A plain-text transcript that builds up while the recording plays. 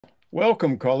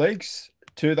Welcome, colleagues,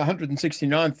 to the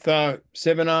 169th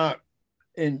seminar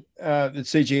that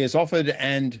CGHE has offered,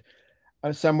 and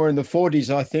somewhere in the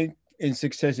 40s, I think, in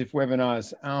successive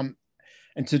webinars.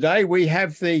 And today we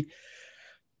have the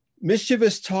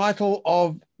mischievous title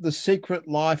of The Secret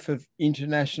Life of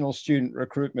International Student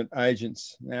Recruitment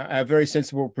Agents. Now, our very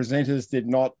sensible presenters did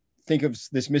not think of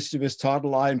this mischievous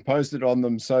title. I imposed it on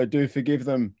them, so do forgive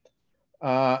them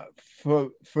for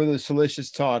the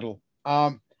salacious title.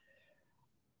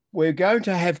 We're going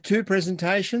to have two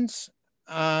presentations,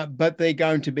 but they're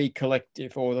going to be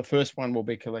collective, or the first one will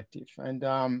be collective.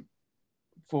 And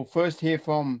we'll first hear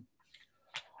from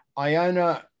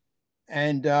Iona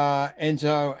and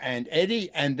Enzo and Eddie,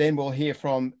 and then we'll hear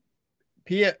from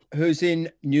Pia, who's in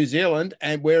New Zealand,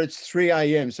 and where it's 3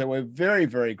 a.m. So we're very,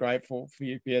 very grateful for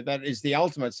you, Pia. That is the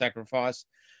ultimate sacrifice.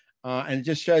 And it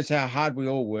just shows how hard we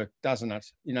all work, doesn't it?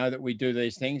 You know, that we do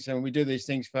these things, and we do these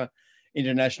things for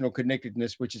international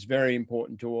connectedness, which is very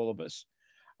important to all of us.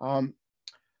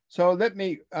 So let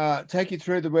me take you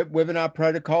through the webinar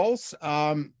protocols.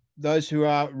 Those who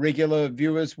are regular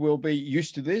viewers will be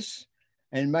used to this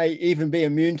and may even be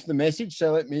immune to the message.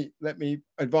 So let me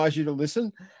advise you to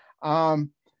listen. The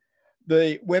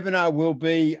webinar will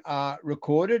be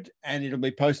recorded and it'll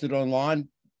be posted online.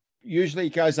 Usually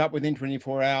it goes up within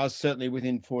 24 hours, certainly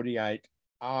within 48.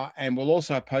 And we'll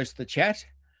also post the chat,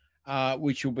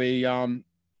 which will be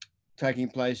taking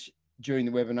place during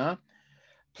the webinar.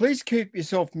 Please keep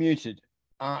yourself muted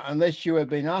unless you have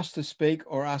been asked to speak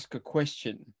or ask a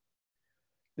question.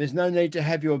 There's no need to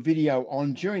have your video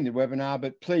on during the webinar,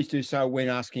 but please do so when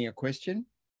asking a question.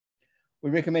 We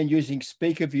recommend using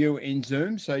speaker view in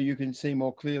Zoom so you can see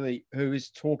more clearly who is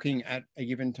talking at a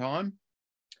given time.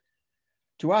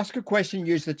 To ask a question,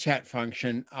 use the chat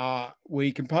function.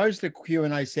 We compose the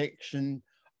Q&A section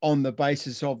on the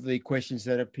basis of the questions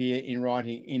that appear in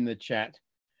writing in the chat.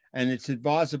 And it's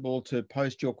advisable to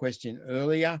post your question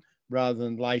earlier rather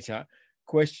than later.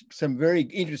 Some very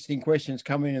interesting questions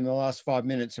come in the last 5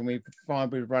 minutes, and we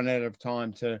find we've run out of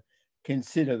time to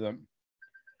consider them.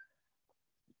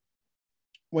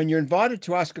 When you're invited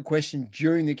to ask a question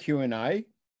during the Q&A,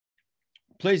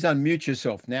 please unmute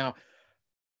yourself. Now,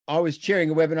 I was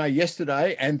chairing a webinar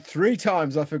yesterday, and 3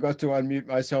 times I forgot to unmute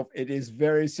myself. It is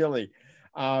very silly.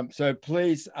 So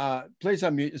please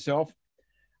unmute yourself,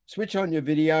 switch on your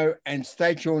video, and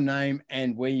state your name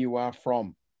and where you are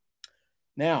from.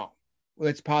 Now,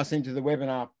 let's pass into the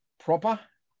webinar proper.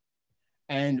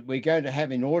 And we're going to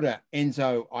have in order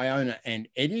Enzo, Iona, and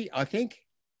Eddie, I think.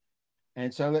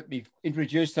 And so let me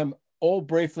introduce them all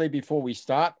briefly before we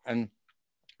start and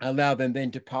allow them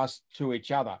then to pass to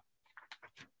each other.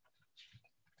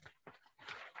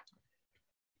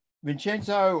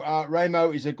 Vincenzo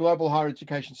Raimo is a global higher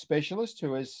education specialist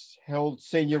who has held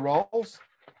senior roles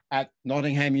at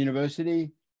Nottingham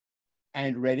University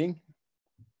and Reading,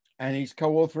 and he's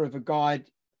co-author of a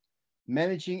guide,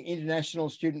 Managing International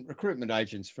Student Recruitment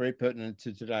Agents, very pertinent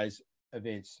to today's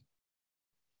events.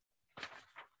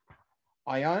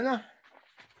 Iona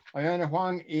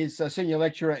Huang is a senior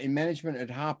lecturer in management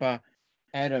at Harper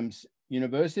Adams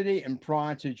University, and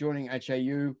prior to joining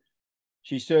HAU,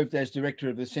 she served as director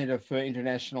of the Centre for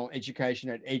International Education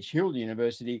at Edge Hill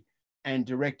University and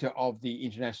director of the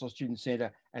International Student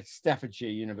Centre at Staffordshire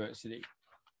University.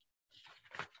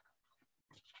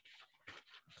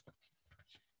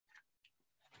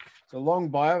 It's a long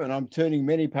bio, and I'm turning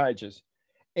many pages.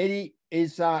 Eddie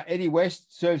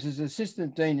West serves as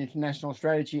Assistant Dean International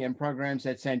Strategy and Programs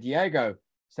at San Diego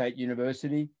State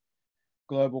University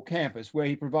Global Campus, where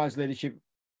he provides leadership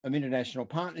of international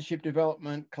partnership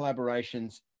development,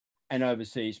 collaborations, and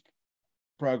overseas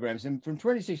programs. And from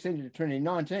 2016 to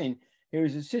 2019, he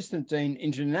was Assistant Dean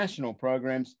International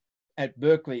Programs at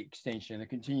Berkeley Extension, the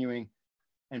Continuing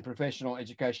and Professional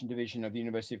Education Division of the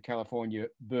University of California,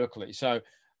 Berkeley. So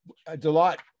a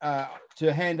delight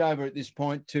to hand over at this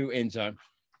point to Enzo.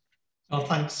 Well,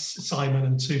 thanks, Simon,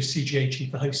 and to CGHE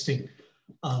for hosting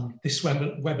this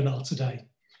webinar today.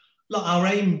 Look, our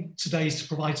aim today is to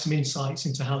provide some insights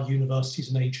into how universities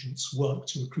and agents work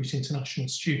to recruit international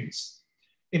students.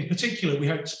 In particular, we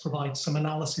hope to provide some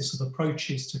analysis of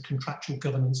approaches to contractual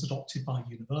governance adopted by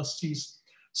universities,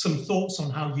 some thoughts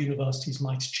on how universities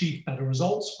might achieve better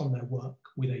results from their work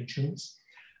with agents,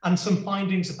 and some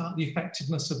findings about the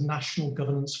effectiveness of national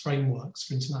governance frameworks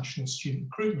for international student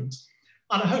recruitment.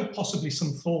 And I hope possibly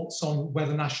some thoughts on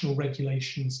whether national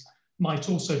regulations might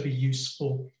also be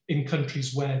useful in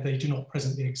countries where they do not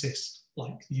presently exist,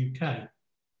 like the UK.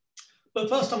 But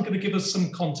first, I'm going to give us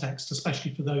some context,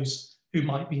 especially for those who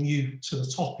might be new to the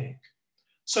topic.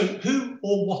 So who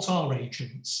or what are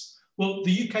agents? Well,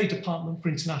 the UK Department for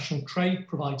International Trade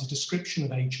provides a description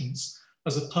of agents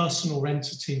as a person or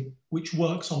entity which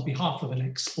works on behalf of an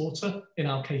exporter, in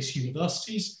our case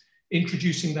universities,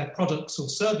 introducing their products or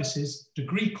services,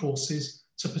 degree courses,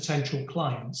 to potential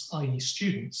clients, i.e.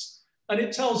 students. And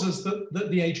it tells us that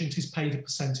the agent is paid a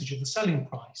percentage of the selling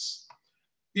price.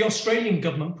 The Australian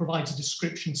government provides a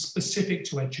description specific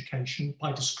to education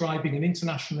by describing an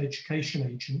international education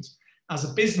agent as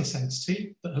a business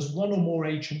entity that has one or more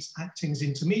agents acting as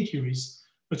intermediaries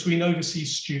between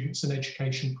overseas students and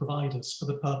education providers for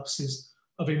the purposes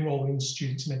of enrolling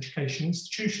students in education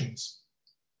institutions.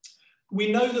 We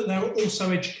know that there are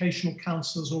also educational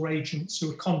counsellors or agents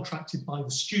who are contracted by the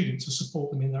student to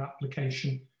support them in their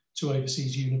application to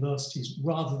overseas universities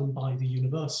rather than by the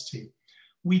university.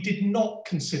 We did not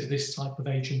consider this type of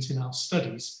agent in our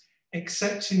studies,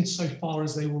 except insofar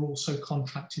as they were also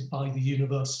contracted by the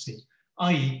university,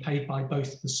 i.e. paid by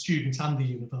both the student and the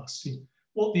university,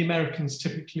 what the Americans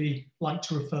typically like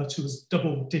to refer to as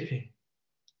double dipping.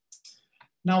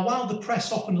 Now, while the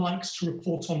press often likes to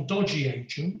report on dodgy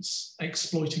agents,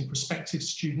 exploiting prospective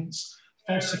students,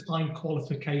 falsifying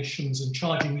qualifications and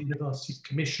charging the university's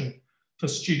commission for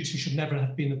students who should never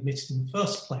have been admitted in the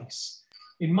first place,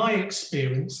 in my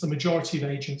experience, the majority of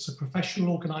agents are professional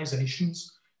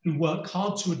organisations who work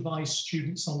hard to advise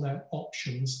students on their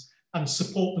options and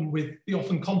support them with the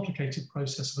often complicated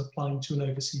process of applying to an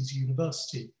overseas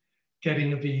university,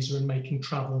 getting a visa and making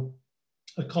travel,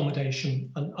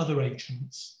 accommodation and other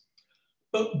agents.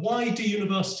 But why do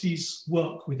universities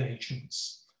work with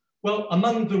agents? Well,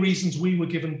 among the reasons we were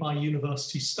given by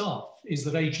university staff is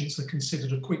that agents are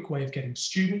considered a quick way of getting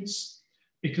students,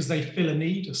 because they fill a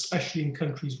need, especially in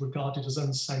countries regarded as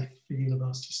unsafe for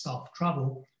university staff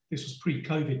travel. This was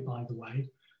pre-COVID, by the way,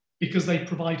 because they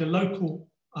provide a local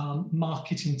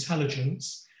market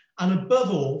intelligence. And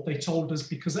above all, they told us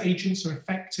because agents are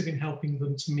effective in helping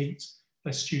them to meet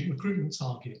their student recruitment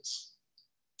targets.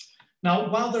 Now,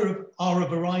 while there are a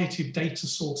variety of data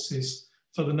sources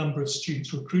for the number of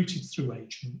students recruited through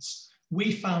agents,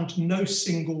 we found no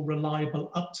single reliable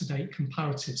up-to-date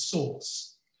comparative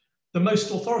source. The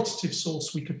most authoritative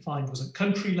source we could find was at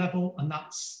country level, and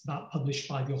that's that published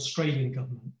by the Australian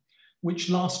government, which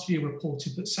last year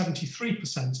reported that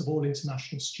 73% of all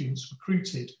international students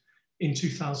recruited in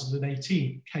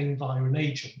 2018 came via an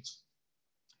agent.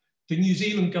 The New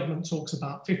Zealand government talks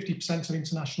about 50% of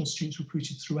international students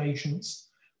recruited through agents,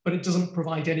 but it doesn't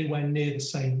provide anywhere near the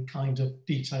same kind of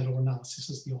detail or analysis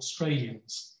as the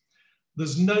Australians.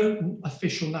 There's no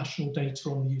official national data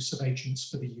on the use of agents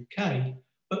for the UK,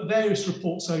 but various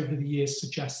reports over the years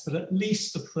suggest that at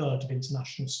least a third of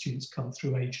international students come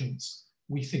through agents,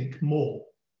 we think more.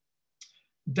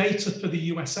 Data for the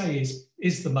USA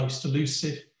is the most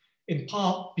elusive, in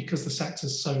part because the sector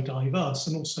is so diverse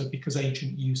and also because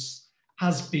agent use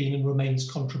has been and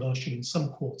remains controversial in some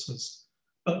quarters.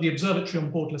 But the Observatory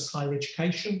on Borderless Higher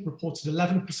Education reported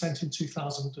 11% in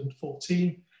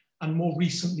 2014, and more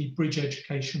recently, Bridge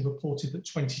Education reported that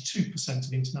 22%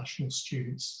 of international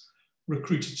students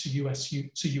recruited to US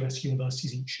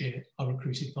universities each year are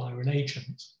recruited via an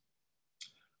agent.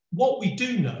 What we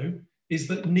do know is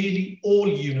that nearly all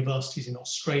universities in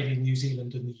Australia, New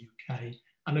Zealand and the UK,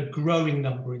 and a growing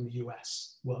number in the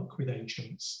US, work with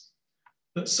agents.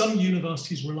 That some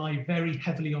universities rely very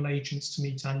heavily on agents to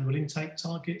meet annual intake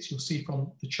targets. You'll see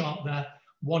from the chart there,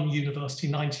 one university,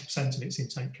 90% of its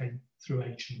intake came through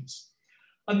agents.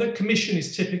 And the commission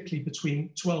is typically between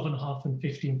 12.5% and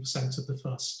 15% of the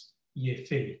first year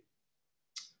fee.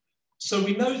 So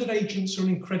we know that agents are an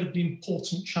incredibly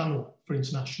important channel for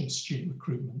international student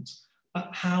recruitment, but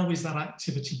how is that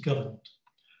activity governed?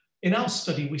 In our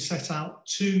study, we set out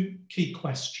two key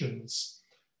questions.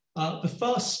 The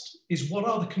first is, what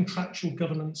are the contractual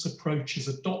governance approaches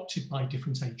adopted by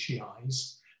different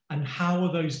HEIs, and how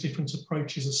are those different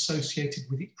approaches associated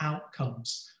with the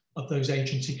outcomes of those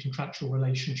agency contractual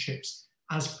relationships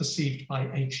as perceived by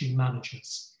HE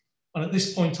managers? And at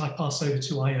this point, I pass over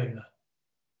to Iona.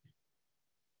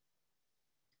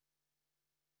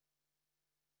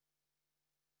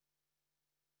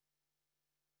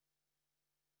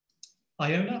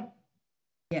 Iona?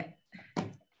 Yeah,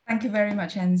 thank you very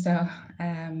much, Enzo.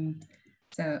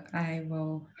 So I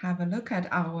will have a look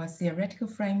at our theoretical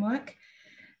framework.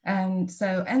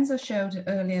 So Enzo showed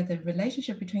earlier the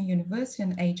relationship between university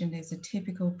and agent is a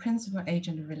typical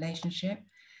principal-agent relationship.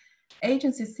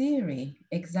 Agency theory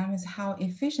examines how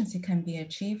efficiency can be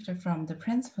achieved from the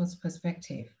principal's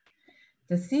perspective.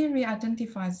 The theory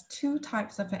identifies two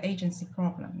types of agency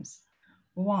problems.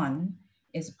 One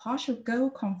is partial goal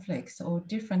conflicts or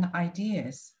different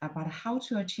ideas about how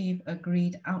to achieve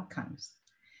agreed outcomes.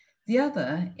 The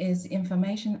other is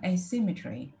information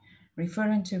asymmetry,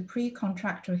 referring to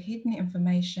pre-contractual hidden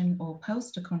information or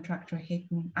post-contractual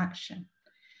hidden action.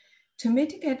 To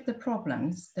mitigate the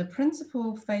problems, the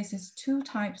principal faces two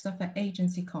types of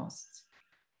agency costs.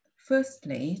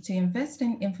 Firstly, to invest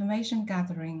in information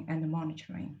gathering and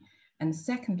monitoring, and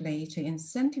secondly, to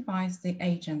incentivize the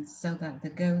agents so that the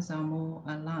goals are more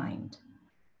aligned.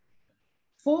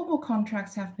 Formal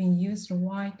contracts have been used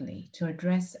widely to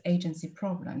address agency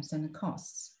problems and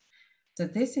costs. So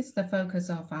this is the focus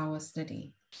of our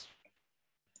study.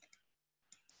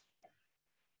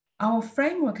 Our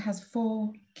framework has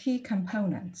four key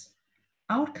components: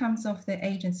 outcomes of the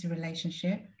agency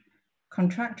relationship,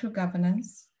 contractual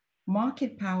governance,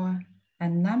 market power,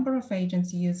 and number of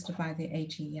agents used by the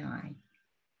HEI.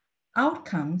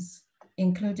 Outcomes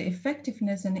include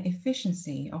effectiveness and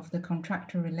efficiency of the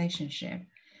contractual relationship.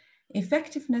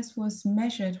 Effectiveness was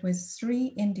measured with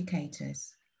three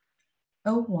indicators.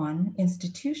 O1,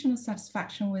 institutional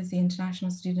satisfaction with the international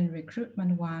student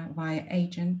recruitment via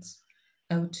agents.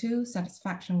 O2,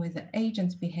 satisfaction with the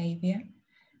agent's behavior.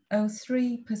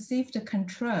 O3, perceived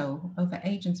control over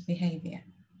agent's behavior.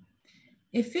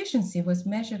 Efficiency was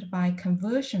measured by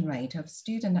conversion rate of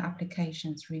student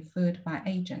applications referred by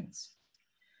agents.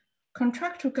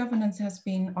 Contractual governance has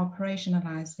been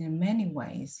operationalized in many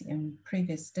ways in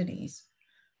previous studies.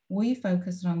 We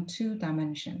focused on two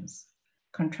dimensions: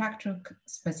 contractual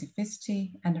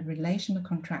specificity and relational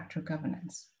contractual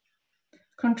governance.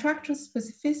 Contractual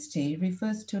specificity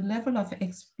refers to level of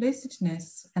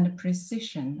explicitness and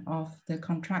precision of the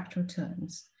contractual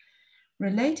terms.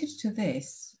 Related to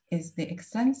this is the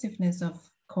extensiveness of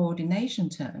coordination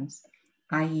terms,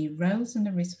 i.e. roles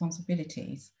and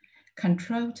responsibilities,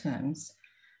 control terms,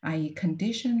 i.e.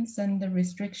 conditions and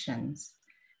restrictions,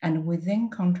 and within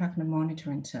contract and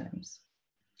monitoring terms.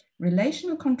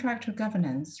 Relational contractual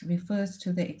governance refers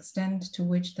to the extent to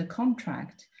which the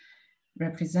contract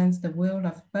represents the will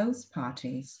of both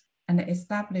parties and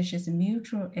establishes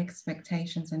mutual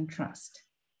expectations and trust.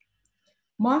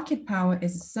 Market power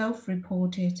is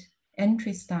self-reported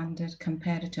entry standard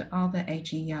compared to other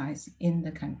HEIs in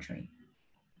the country.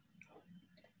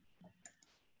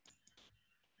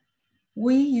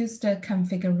 We used a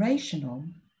configurational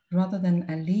rather than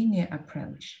a linear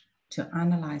approach to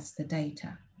analyze the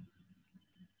data.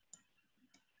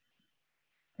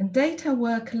 And data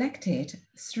were collected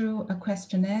through a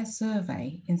questionnaire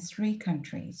survey in 3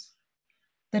 countries.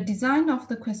 The design of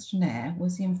the questionnaire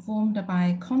was informed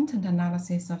by content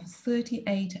analysis of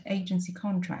 38 agency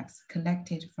contracts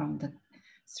collected from the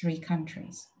 3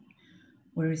 countries.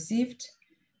 We received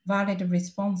valid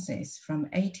responses from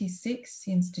 86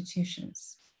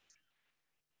 institutions.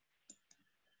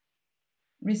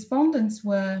 Respondents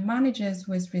were managers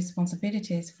with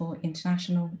responsibilities for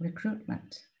international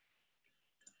recruitment.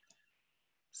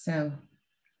 So,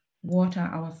 what are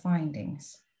our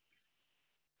findings?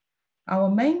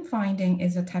 Our main finding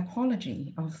is a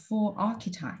typology of 4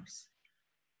 archetypes.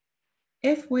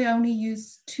 If we only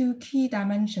use 2 key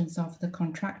dimensions of the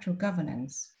contractual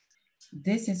governance,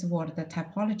 this is what the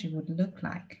typology would look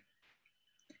like.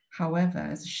 However,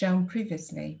 as shown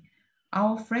previously,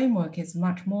 our framework is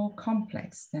much more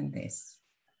complex than this.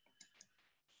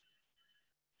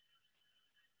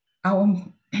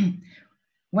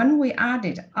 When we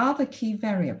added other key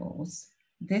variables,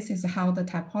 this is how the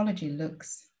typology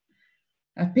looks.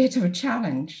 A bit of a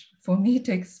challenge for me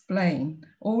to explain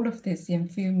all of this in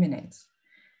a few minutes.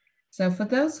 So for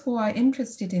those who are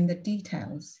interested in the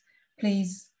details,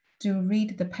 please do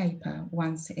read the paper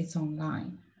once it's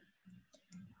online.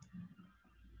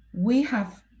 We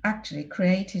have actually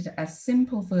created a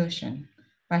simple version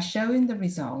by showing the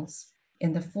results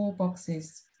in the 4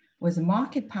 boxes with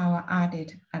market power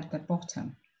added at the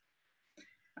bottom.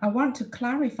 I want to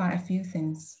clarify a few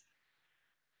things.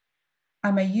 I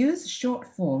may use short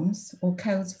forms or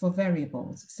codes for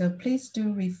variables, so please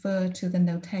do refer to the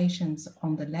notations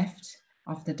on the left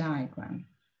of the diagram.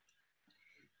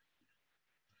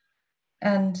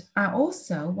 And I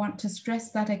also want to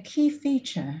stress that a key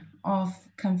feature of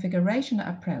configuration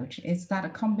approach is that a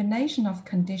combination of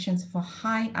conditions for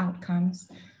high outcomes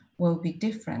will be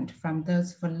different from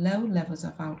those for low levels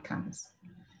of outcomes.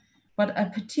 But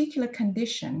a particular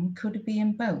condition could be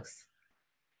in both.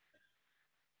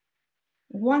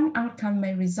 One outcome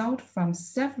may result from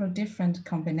several different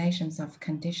combinations of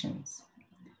conditions,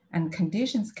 and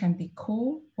conditions can be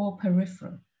core or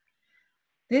peripheral.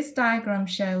 This diagram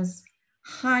shows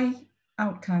high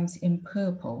outcomes in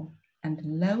purple and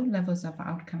low levels of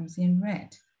outcomes in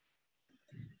red.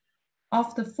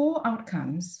 Of the 4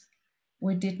 outcomes,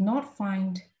 we did not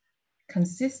find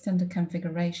consistent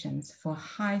configurations for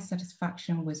high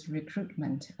satisfaction with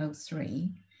recruitment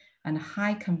 03 and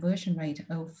high conversion rate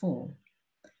 04.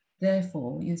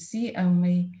 Therefore, you see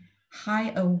only high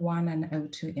 01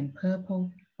 and 02 in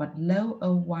purple, but low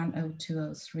 01,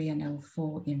 02, 03, and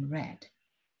 04 in red.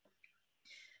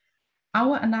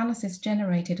 Our analysis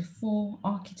generated 4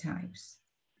 archetypes.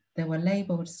 They were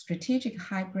labeled strategic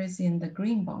hybrids in the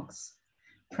green box,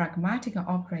 pragmatic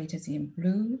operators in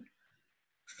blue,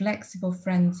 flexible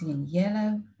friends in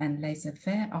yellow, and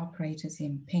laissez-faire operators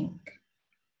in pink.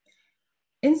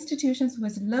 Institutions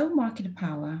with low market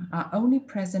power are only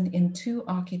present in 2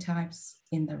 archetypes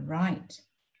in the right.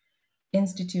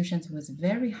 Institutions with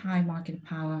very high market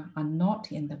power are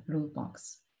not in the blue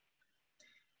box.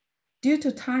 Due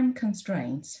to time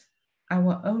constraints, I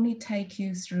will only take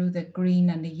you through the green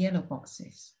and the yellow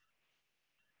boxes.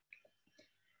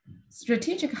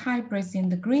 Strategic hybrids in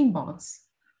the green box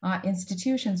are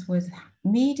institutions with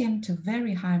medium to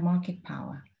very high market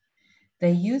power.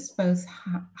 They use both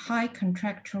high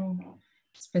contractual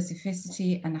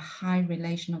specificity and high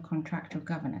relational contractual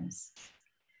governance.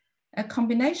 A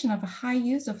combination of a high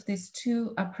use of these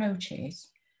 2 approaches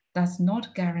does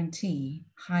not guarantee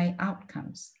high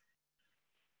outcomes.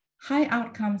 High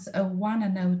outcomes 01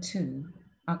 and 02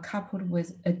 are coupled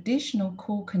with additional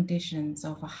core conditions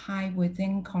of a high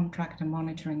within contract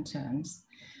monitoring terms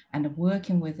and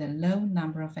working with a low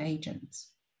number of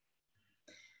agents.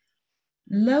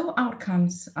 Low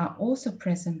outcomes are also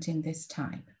present in this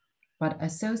type, but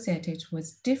associated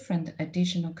with different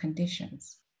additional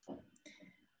conditions.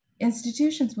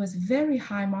 Institutions with very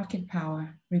high market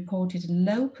power reported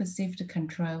low perceived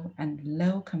control and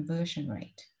low conversion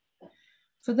rate.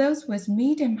 For those with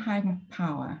medium high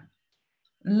power,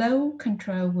 low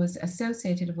control was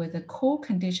associated with a core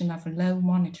condition of low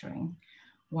monitoring,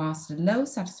 whilst low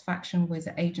satisfaction with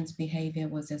the agent's behavior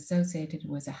was associated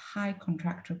with a high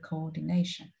contractual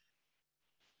coordination.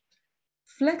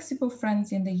 Flexible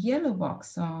friends in the yellow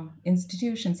box are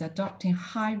institutions adopting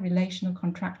high relational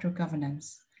contractual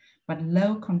governance, but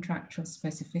low contractual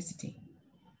specificity.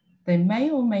 They may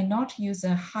or may not use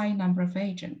a high number of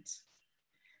agents.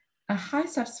 A high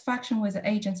satisfaction with the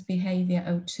agent's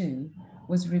behavior 02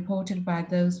 was reported by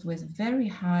those with very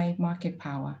high market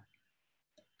power.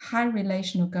 High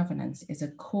relational governance is a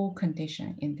core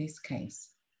condition in this case.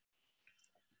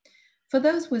 For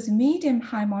those with medium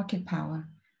high market power,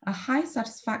 a high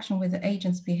satisfaction with the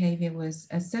agent's behavior was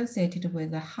associated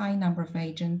with a high number of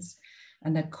agents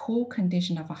and a core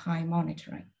condition of a high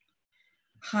monitoring.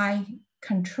 High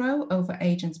control over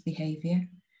agent's behavior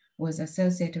was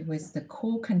associated with the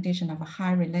core condition of a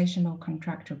high relational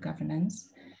contractual governance,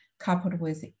 coupled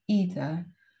with either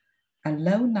a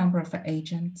low number of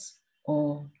agents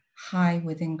or high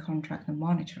within contract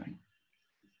monitoring.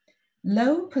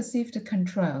 Low perceived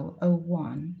control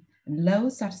 01, and low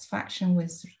satisfaction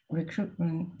with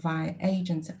recruitment via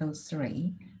agents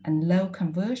 03, and low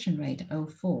conversion rate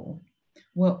 04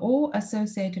 were all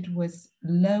associated with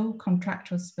low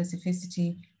contractual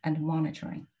specificity and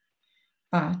monitoring.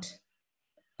 But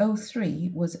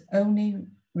 03 was only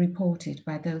reported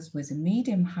by those with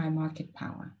medium high market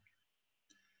power.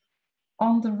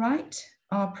 On the right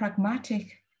are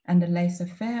pragmatic and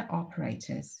laissez-faire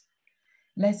operators.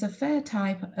 Laissez-faire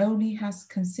type only has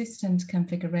consistent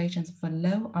configurations for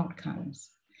low outcomes.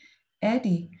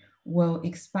 Eddie will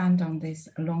expand on this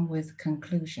along with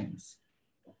conclusions.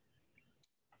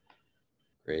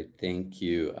 Great, thank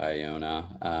you,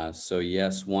 Iona. So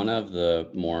yes, one of the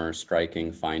more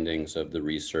striking findings of the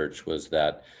research was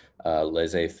that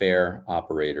laissez-faire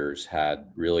operators had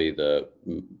really the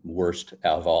worst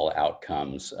of all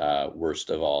outcomes,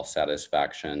 worst of all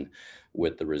satisfaction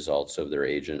with the results of their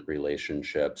agent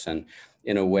relationships. And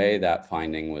in a way, that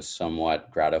finding was somewhat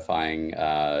gratifying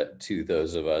to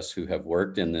those of us who have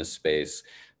worked in this space,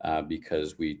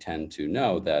 because we tend to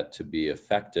know that to be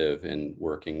effective in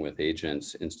working with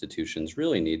agents, institutions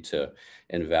really need to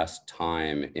invest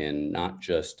time in not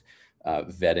just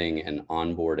vetting and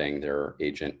onboarding their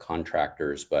agent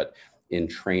contractors, but in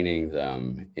training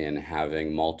them, in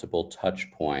having multiple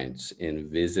touch points, in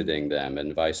visiting them,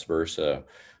 and vice versa,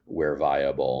 where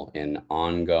viable, in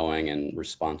ongoing and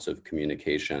responsive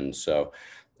communication. So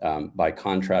by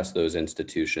contrast, those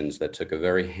institutions that took a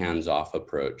very hands-off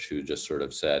approach, who just sort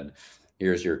of said,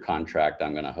 here's your contract,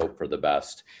 I'm going to hope for the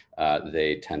best,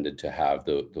 they tended to have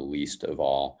the least of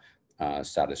all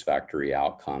satisfactory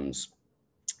outcomes.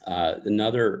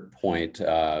 Another point,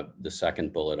 the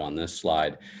second bullet on this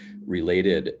slide,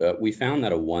 related, we found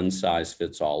that a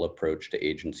one-size-fits-all approach to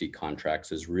agency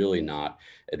contracts is really not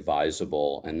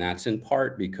advisable, and that's in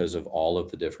part because of all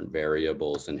of the different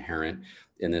variables inherent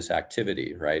in this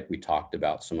activity, right? We talked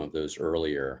about some of those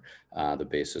earlier, the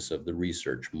basis of the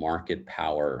research, market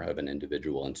power of an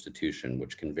individual institution,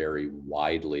 which can vary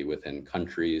widely within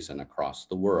countries and across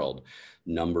the world,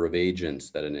 number of agents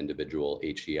that an individual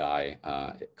HEI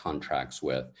contracts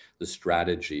with, the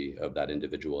strategy of that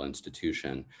individual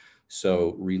institution.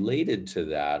 So related to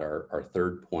that, our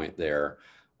third point there,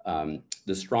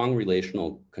 the strong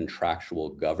relational contractual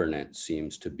governance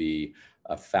seems to be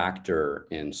a factor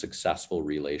in successful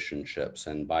relationships.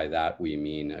 And by that, we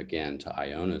mean, again, to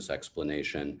Iona's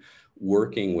explanation,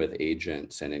 working with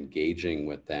agents and engaging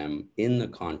with them in the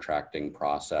contracting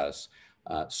process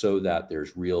so that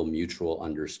there's real mutual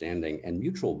understanding and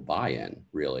mutual buy-in,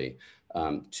 really,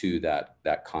 to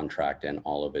that contract and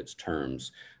all of its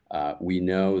terms. We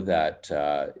know that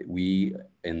we,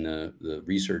 in the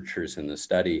researchers in the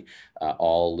study,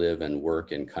 all live and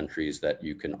work in countries that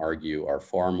you can argue are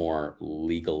far more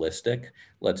legalistic,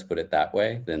 let's put it that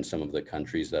way, than some of the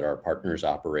countries that our partners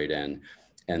operate in.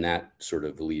 And that sort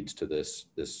of leads to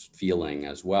this feeling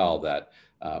as well that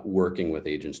working with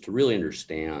agents to really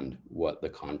understand what the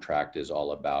contract is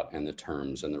all about and the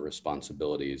terms and the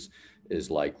responsibilities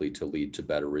is likely to lead to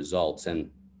better results. And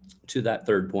to that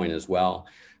third point as well,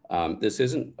 this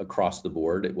isn't across the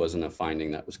board. It wasn't a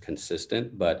finding that was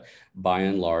consistent, but by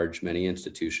and large, many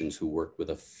institutions who worked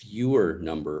with a fewer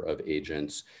number of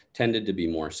agents tended to be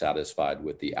more satisfied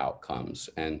with the outcomes.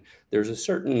 And there's a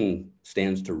certain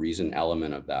stands to reason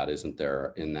element of that, isn't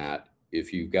there, in that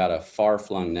if you've got a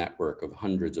far-flung network of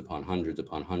hundreds upon hundreds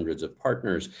upon hundreds of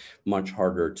partners, much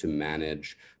harder to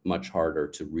manage, much harder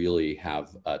to really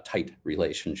have tight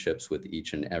relationships with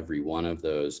each and every one of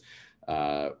those.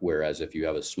 Whereas if you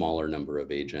have a smaller number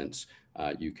of agents,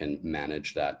 you can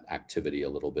manage that activity a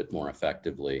little bit more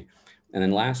effectively. And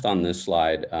then last on this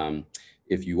slide,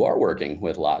 if you are working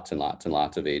with lots and lots and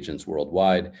lots of agents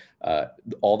worldwide,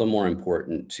 all the more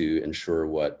important to ensure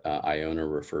what Iona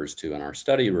refers to and our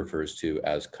study refers to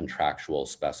as contractual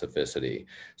specificity.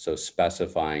 So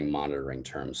specifying monitoring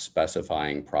terms,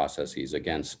 specifying processes,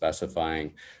 again,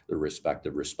 specifying the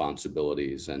respective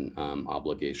responsibilities and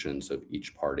obligations of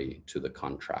each party to the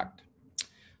contract.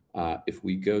 If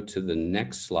we go to the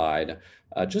next slide,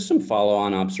 just some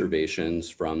follow-on observations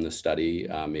from the study.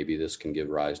 Maybe this can give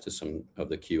rise to some of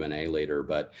the Q&A later,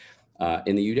 but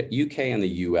in the UK and the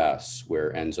US,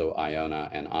 where Enzo, Iona,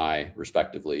 and I,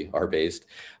 respectively, are based,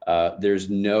 there's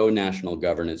no national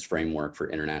governance framework for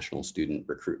international student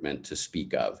recruitment to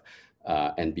speak of.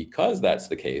 And because that's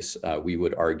the case, we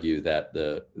would argue that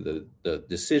the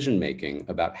decision-making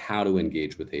about how to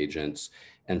engage with agents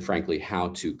and frankly, how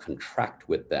to contract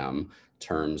with them,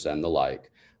 terms and the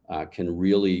like, can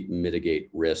really mitigate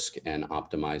risk and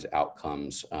optimize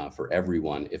outcomes for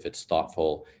everyone if it's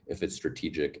thoughtful, if it's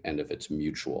strategic, and if it's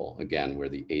mutual, again, where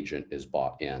the agent is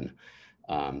bought in.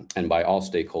 And by all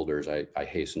stakeholders, I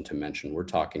hasten to mention, we're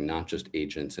talking not just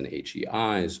agents and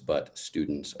HEIs, but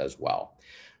students as well.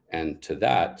 And to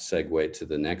that segue to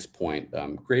the next point,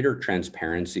 greater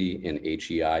transparency in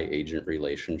HEI agent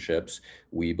relationships,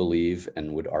 we believe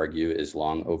and would argue is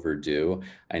long overdue.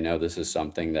 I know this is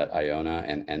something that Iona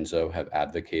and Enzo have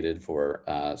advocated for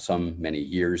many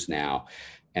years now.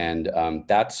 And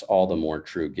that's all the more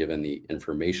true given the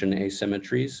information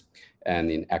asymmetries and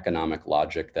the economic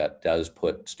logic that does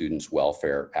put students'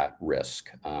 welfare at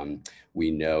risk.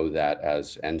 We know that,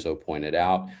 as Enzo pointed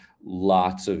out,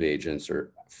 lots of agents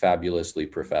are fabulously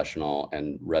professional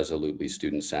and resolutely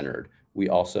student-centered. We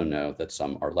also know that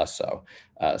some are less so.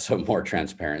 So more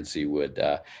transparency would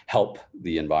help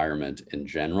the environment in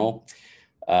general.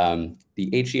 The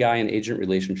HEI and agent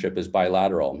relationship is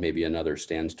bilateral, maybe another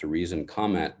stands to reason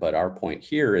comment, but our point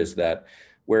here is that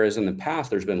whereas in the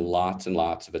past, there's been lots and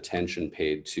lots of attention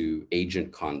paid to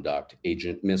agent conduct,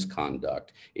 agent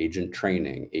misconduct, agent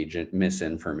training, agent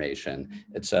misinformation,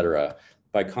 et cetera.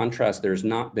 By contrast, there's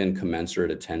not been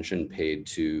commensurate attention paid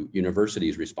to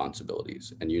universities'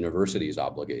 responsibilities and universities'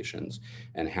 obligations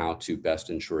and how to best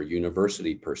ensure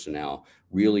university personnel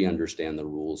really understand the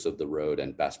rules of the road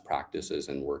and best practices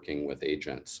in working with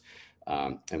agents.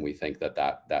 And we think that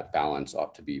that balance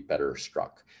ought to be better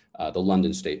struck. The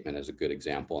London Statement is a good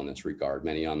example in this regard.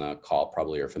 Many on the call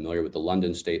probably are familiar with the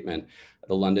London Statement.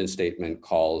 The London Statement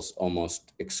calls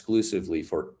almost exclusively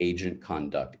for agent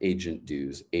conduct, agent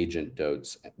do's, agent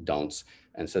don'ts,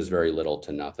 and says very little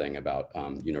to nothing about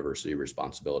university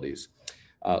responsibilities.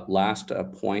 Last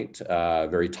point,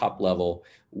 very top level,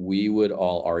 we would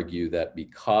all argue that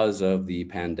because of the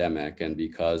pandemic and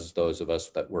because those of us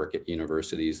that work at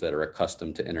universities that are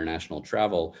accustomed to international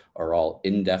travel are all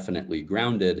indefinitely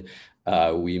grounded,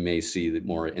 we may see that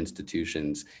more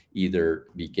institutions either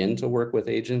begin to work with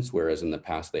agents, whereas in the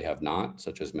past they have not,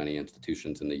 such as many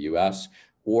institutions in the US,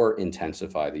 or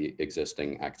intensify the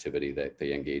existing activity that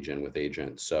they engage in with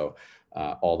agents. So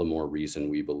all the more reason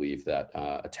we believe that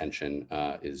attention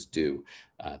is due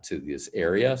to this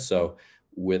area. So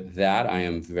with that, I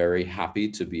am very happy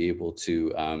to be able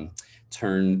to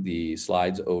turn the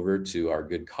slides over to our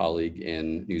good colleague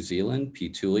in New Zealand,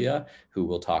 Pii-Tuulia, who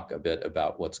will talk a bit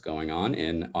about what's going on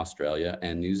in Australia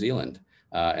and New Zealand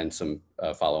and some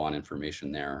follow-on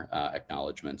information there,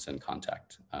 acknowledgements and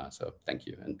contact. So thank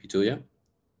you. And Pii-Tuulia.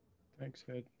 Thanks,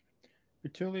 Ed.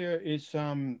 Pii-Tuulia is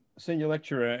senior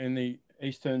lecturer in the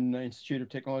Eastern Institute of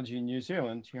Technology in New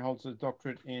Zealand. She holds a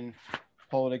doctorate in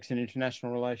politics and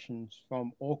international relations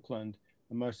from Auckland,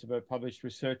 and most of her published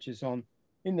research is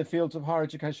in the fields of higher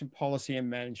education policy and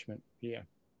management here.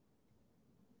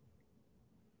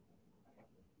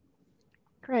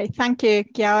 Great, thank you.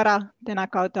 Kia ora, tēnā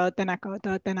koutou, tēnā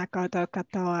koutou, tēnā koutou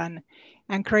katoa,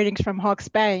 and greetings from Hawke's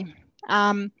Bay.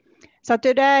 So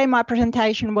today my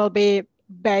presentation will be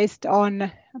based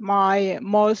on my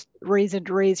most recent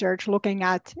research looking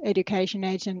at education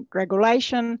agent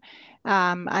regulation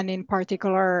and in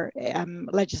particular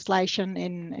legislation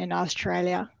in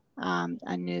Australia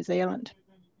and New Zealand.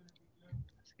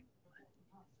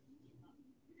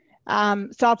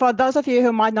 So for those of you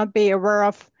who might not be aware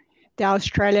of the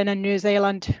Australian and New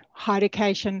Zealand higher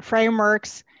education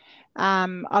frameworks,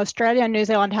 Australia and New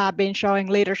Zealand have been showing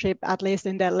leadership, at least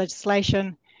in the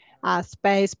legislation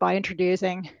space, by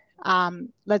introducing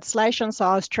legislation. So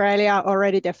Australia,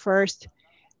 already the first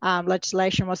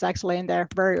legislation was actually in the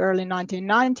very early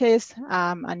 1990s,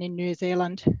 and in New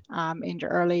Zealand in the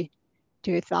early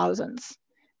 2000s.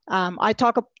 I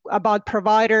talk about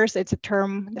providers. It's a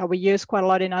term that we use quite a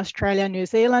lot in Australia and New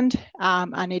Zealand,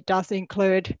 and it does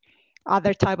include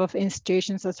other type of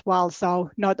institutions as well.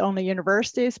 So not only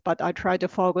universities, but I try to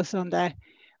focus on the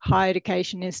higher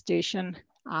education institution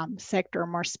sector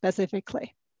more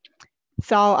specifically.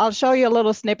 So I'll show you a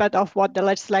little snippet of what the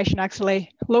legislation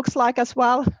actually looks like as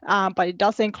well, but it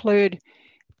does include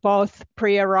both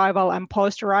pre-arrival and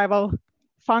post-arrival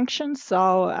functions.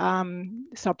 So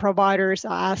providers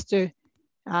are asked to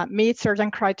meet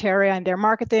certain criteria in their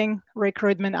marketing,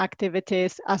 recruitment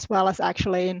activities, as well as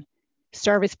actually in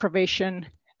service provision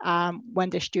when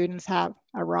the students have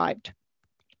arrived.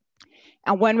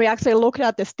 And when we actually look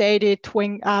at the stated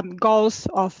goals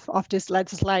of this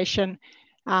legislation,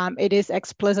 it is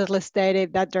explicitly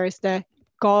stated that there is the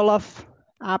goal of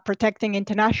protecting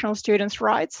international students'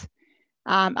 rights,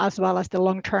 as well as the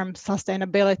long-term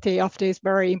sustainability of these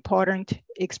very important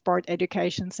export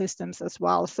education systems as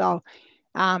well. So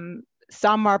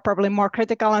some are probably more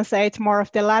critical and say it's more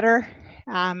of the latter,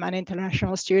 and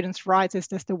international students' rights is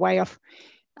just a way of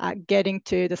getting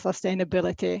to the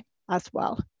sustainability as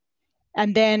well.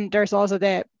 And then there's also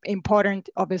the important,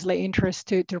 obviously, interest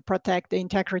to protect the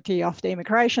integrity of the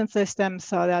immigration system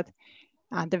so that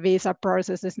the visa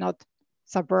process is not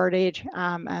subverted,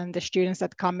 and the students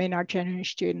that come in are genuine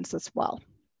students as well.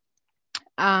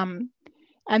 And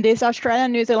these Australian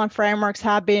and New Zealand frameworks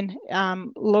have been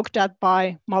looked at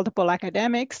by multiple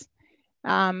academics,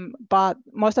 but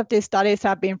most of these studies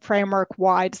have been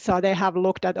framework-wide, so they have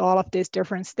looked at all of these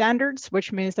different standards,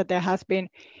 which means that there has been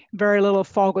very little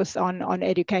focus on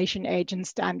education agent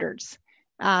standards.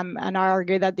 And I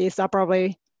argue that this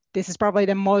is probably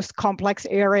the most complex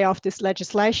area of this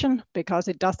legislation because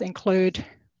it does include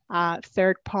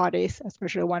third parties,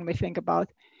 especially when we think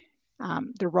about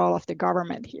the role of the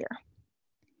government here.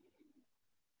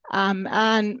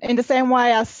 And in the same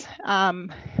way as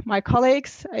my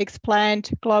colleagues explained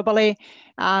globally,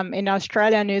 in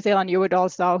Australia and New Zealand, you would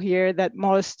also hear that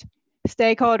most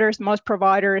stakeholders, most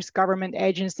providers, government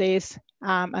agencies,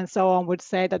 and so on would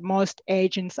say that most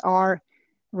agents are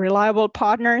reliable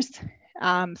partners.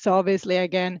 So obviously,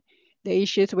 again, the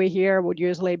issues we hear would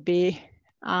usually be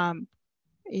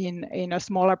in a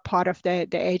smaller part of the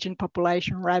agent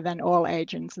population rather than all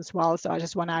agents as well. So I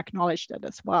just want to acknowledge that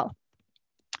as well.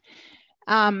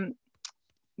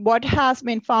 What has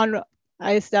been found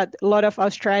is that a lot of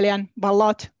Australian,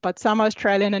 but some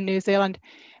Australian and New Zealand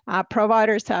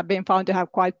providers have been found to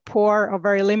have quite poor or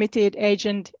very limited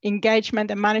agent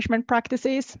engagement and management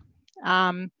practices.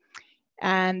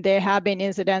 And there have been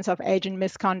incidents of agent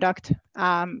misconduct,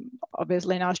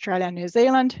 obviously in Australia and New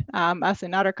Zealand, as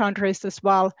in other countries as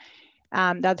well.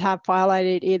 that have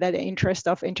violated either the interest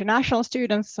of international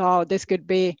students. So this could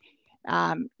be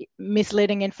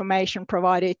misleading information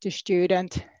provided to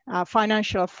student,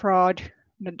 financial fraud,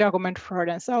 document fraud,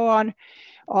 and so on,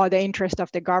 or the interest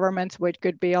of the government, which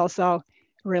could be also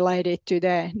related to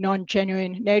the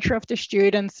non-genuine nature of the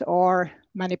students or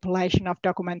manipulation of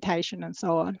documentation and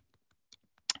so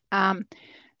on.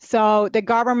 So the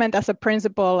government as a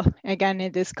principle, again,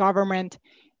 in this government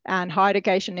and higher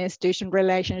education institution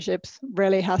relationships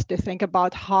really has to think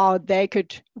about how they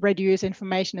could reduce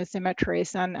information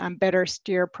asymmetries and better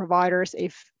steer providers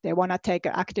if they want to take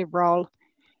an active role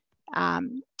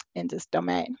in this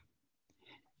domain.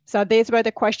 So these were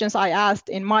the questions I asked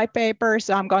in my paper.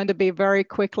 So I'm going to be very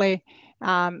quickly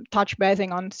touch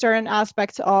basing on certain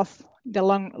aspects of the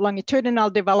longitudinal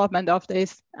development of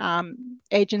these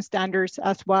agent standards,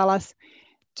 as well as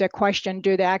the question,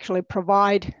 do they actually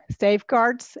provide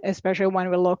safeguards, especially when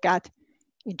we look at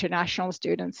international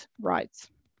students' rights.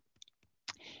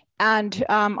 And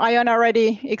Iona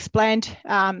already explained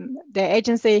the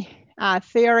agency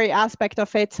theory aspect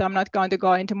of it, so I'm not going to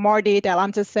go into more detail.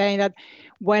 I'm just saying that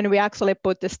when we actually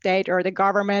put the state or the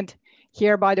government,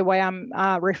 here, by the way, I'm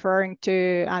referring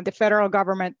to the federal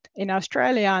government in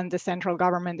Australia and the central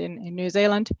government in New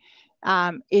Zealand,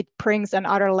 it brings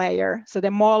another layer. So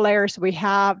the more layers we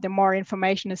have, the more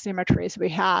information asymmetries we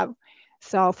have.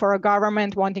 So for a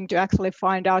government wanting to actually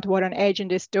find out what an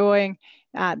agent is doing,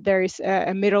 there is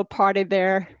a middle party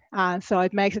there. So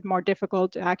it makes it more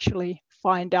difficult to actually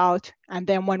find out. And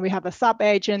then when we have a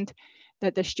sub-agent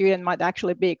that the student might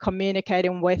actually be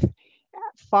communicating with,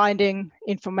 finding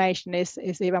information is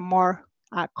even more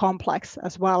complex,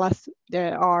 as well as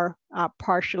there are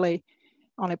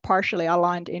only partially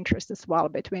aligned interests as well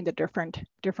between the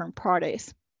different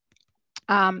parties.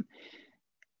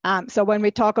 So when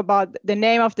we talk about the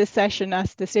name of this session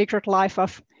as the secret life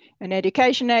of an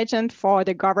education agent, for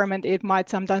the government, it might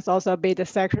sometimes also be the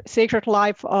secret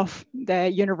life of the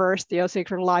university or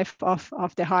secret life of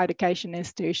the higher education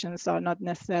institution, so not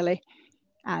necessarily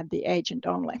the agent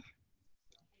only.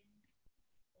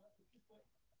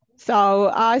 So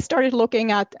I started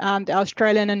looking at the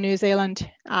Australian and New Zealand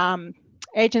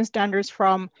agent standards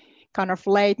from kind of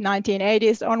late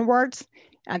 1980s onwards.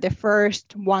 And the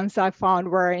first ones I found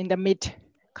were in the mid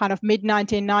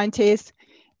 1990s.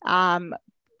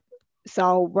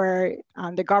 So where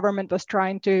the government was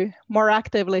trying to more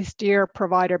actively steer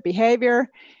provider behavior.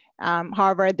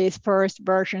 However, these first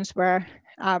versions were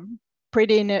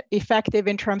pretty effective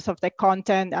in terms of the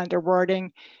content and the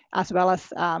wording, as well as,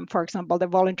 for example, the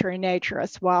voluntary nature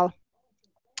as well.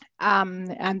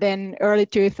 And then early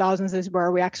 2000s is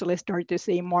where we actually started to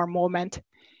see more movement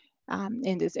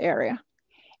in this area.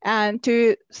 And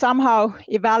to somehow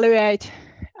evaluate,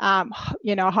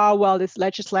 how well this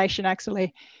legislation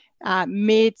actually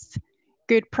meets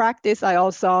good practice, I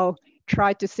also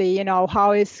tried to see,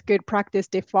 how is good practice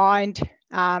defined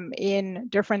in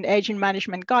different agent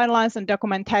management guidelines and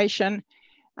documentation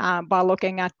by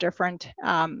looking at different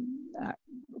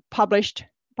published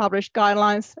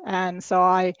guidelines. And so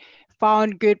I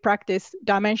found good practice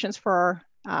dimensions for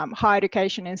higher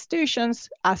education institutions,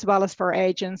 as well as for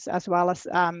agents, as well as,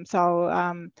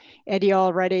 Eddie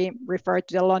already referred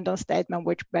to the London Statement,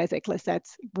 which basically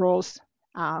sets rules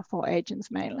for agents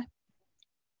mainly.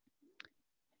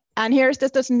 And here's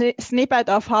just a snippet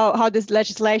of how this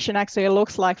legislation actually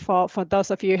looks like for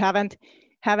those of you who haven't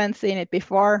seen it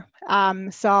before.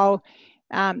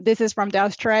 This is from the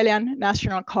Australian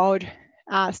National Code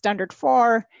Standard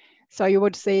 4. So you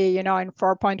would see, in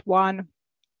 4.1,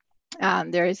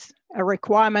 there is a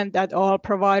requirement that all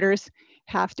providers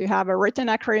have to have a written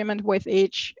agreement with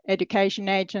each education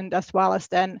agent, as well as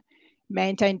then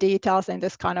maintain details in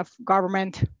this kind of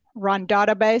government-run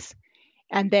database.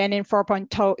 And then in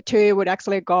 4.2 would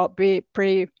actually be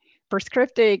pretty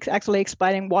prescriptive, actually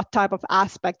explaining what type of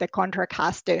aspect the contract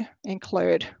has to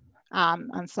include,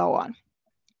 and so on.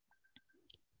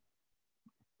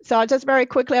 So just very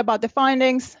quickly about the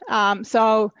findings.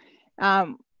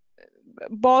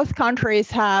 Both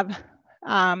countries have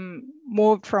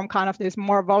moved from kind of these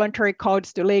more voluntary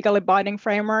codes to legally binding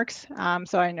frameworks.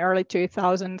 So in early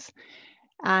 2000s,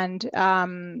 and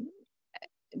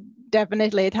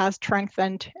definitely it has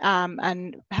strengthened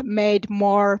and made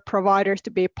more providers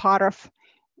to be part of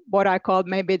what I call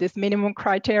maybe this minimum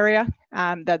criteria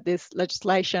that this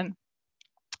legislation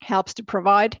helps to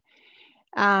provide.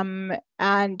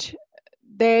 And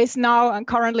there is now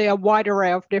currently a wide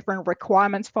array of different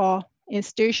requirements for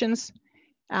institutions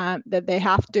that they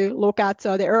have to look at.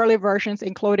 So the early versions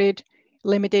included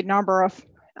limited number of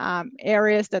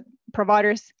areas that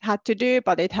providers had to do,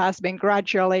 but it has been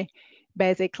gradually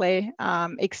basically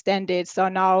extended. So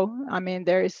now, I mean,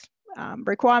 there's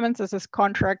requirements such as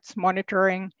contracts,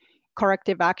 monitoring,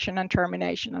 corrective action and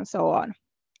termination and so on.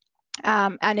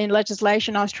 And in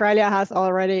legislation, Australia has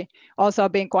already also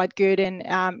been quite good in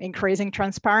increasing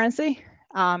transparency.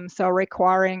 So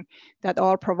requiring that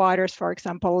all providers, for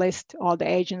example, list all the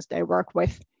agents they work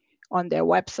with on their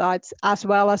websites, as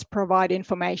well as provide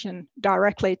information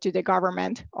directly to the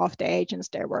government of the agents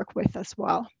they work with as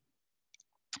well.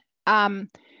 And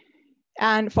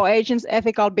for agents'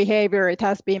 ethical behavior, it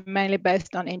has been mainly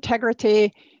based on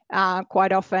integrity,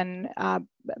 quite often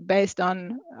based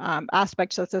on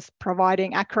aspects such as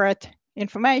providing accurate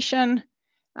information,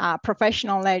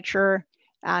 professional nature,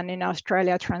 and in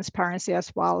Australia, transparency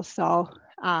as well. So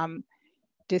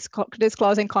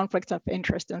disclosing conflicts of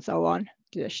interest and so on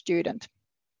to the student.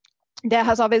 There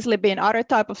has obviously been other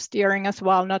type of steering as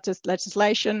well, not just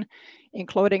legislation,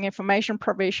 including information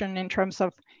provision in terms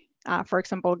of, for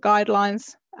example,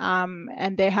 guidelines.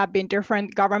 And there have been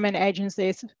different government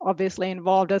agencies obviously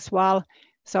involved as well.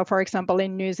 So for example,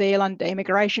 in New Zealand, the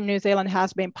Immigration New Zealand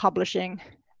has been publishing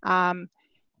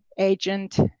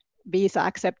agent visa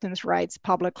acceptance rates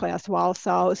publicly as well.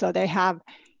 So they have,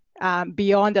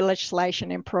 beyond the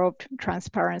legislation, improved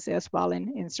transparency as well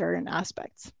in certain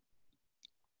aspects.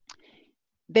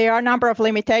 There are a number of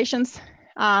limitations,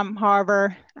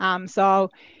 however, so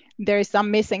there is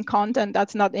some missing content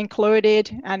that's not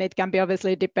included, and it can be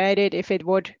obviously debated if it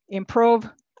would improve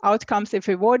outcomes if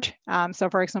it would. So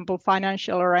for example,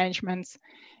 financial arrangements,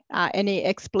 any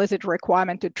explicit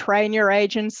requirement to train your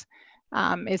agents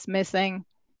is missing.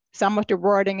 Some of the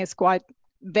wording is quite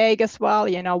vague as well.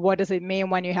 You know, what does it mean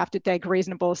when you have to take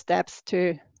reasonable steps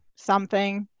to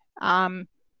something? And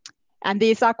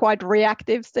these are quite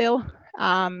reactive still.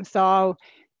 So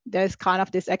there's kind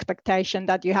of this expectation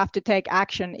that you have to take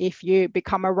action if you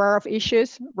become aware of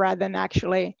issues, rather than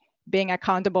actually being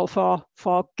accountable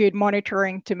for good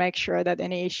monitoring to make sure that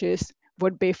any issues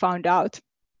would be found out.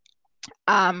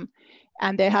 And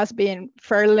there has been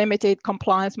fairly limited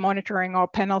compliance monitoring or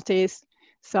penalties.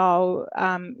 So,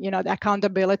 you know, the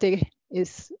accountability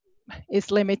is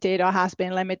limited or has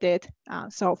been limited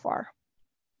so far.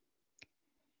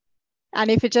 And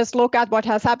if you just look at what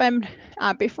has happened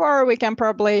before, we can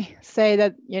probably say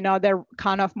that, you know, the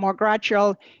kind of more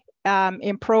gradual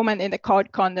improvement in the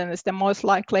code content is the most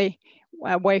likely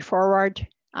way forward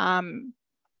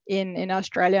in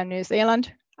Australia and New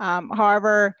Zealand.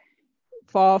 However,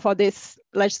 for this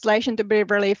legislation to be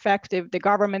really effective, the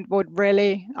government would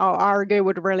really, or argue,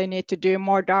 would really need to do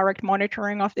more direct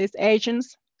monitoring of these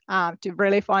agents to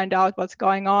really find out what's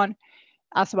going on,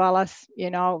 as well as, you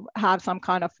know, have some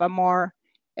kind of a more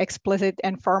explicit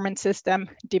enforcement system,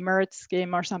 demerit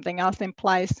scheme or something else in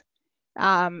place.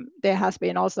 There has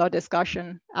been also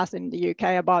discussion, as in the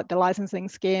UK, about the licensing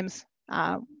schemes,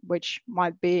 which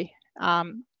might be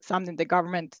something the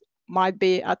government might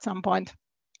be at some point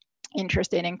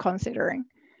interested in considering.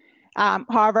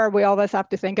 However, we always have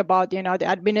to think about, you know,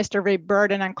 the administrative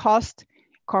burden and cost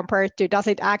compared to, does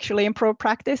it actually improve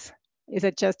practice? Is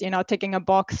it just, you know, ticking a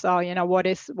box? So, you know, what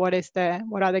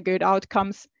are the good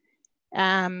outcomes?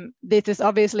 This is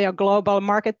obviously a global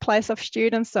marketplace of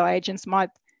students, so agents might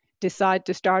decide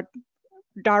to start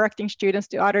directing students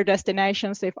to other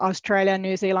destinations if Australia and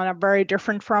New Zealand are very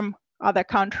different from other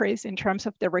countries in terms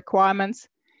of the requirements.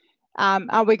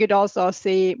 And we could also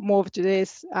see move to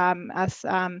this, as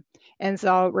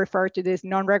Enzo referred to, this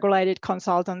non-regulated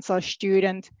consultants or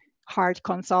student hired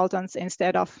consultants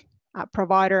instead of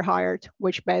provider hired,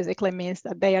 which basically means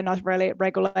that they are not really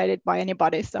regulated by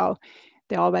anybody. So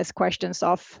there are always questions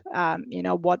of, you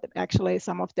know, what actually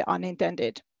some of the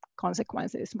unintended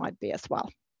consequences might be as well.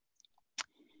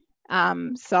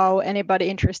 So anybody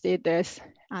interested, there's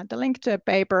the link to a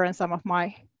paper and some of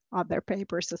my other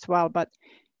papers as well, but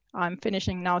I'm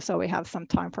finishing now, so we have some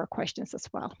time for questions as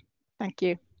well. Thank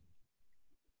you.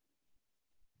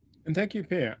 And thank you,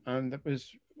 Pia. That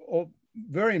was all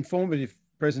very informative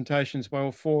presentations by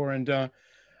all four, and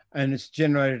it's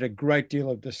generated a great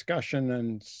deal of discussion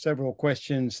and several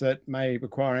questions that may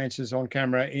require answers on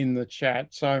camera in the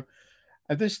chat. So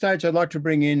at this stage, I'd like to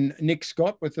bring in Nick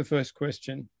Scott with the first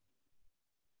question.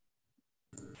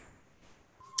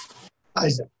 Hi,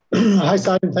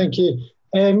 Simon, thank you.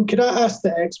 Could I ask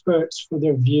the experts for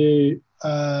their view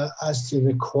as to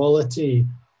the quality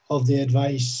of the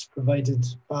advice provided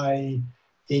by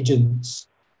agents?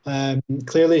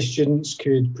 Clearly,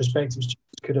 prospective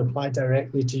students could apply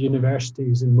directly to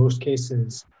universities in most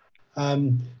cases.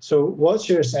 So what's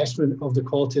your assessment of the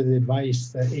quality of the advice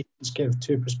that agents give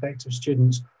to prospective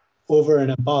students over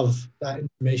and above that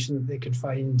information that they could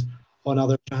find on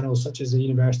other channels such as the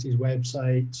university's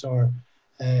websites or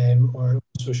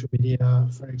social media,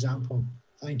 for example?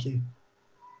 Thank you.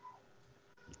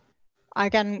 I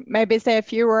can maybe say a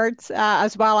few words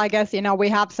as well. I guess, you know, we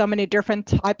have so many different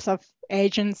types of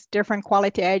agents, different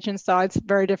quality agents, so it's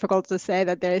very difficult to say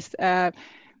that there's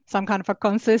some kind of a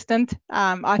consistent.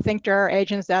 I think there are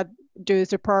agents that do a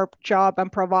superb job and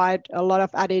provide a lot of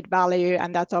added value,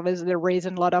 and that's obviously the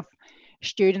reason a lot of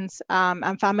students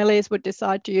and families would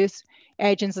decide to use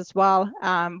agents as well.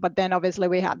 But then obviously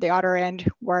we have the other end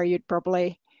where you'd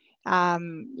probably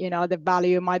you know, the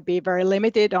value might be very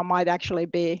limited or might actually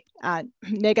be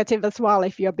negative as well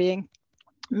if you're being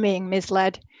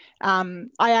misled.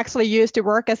 I actually used to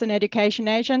work as an education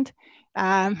agent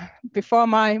before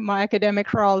my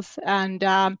academic roles, and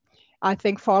I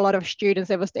think for a lot of students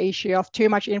it was the issue of too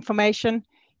much information.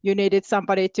 You needed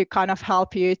somebody to kind of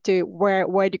help you to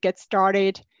where to get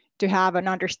started, to have an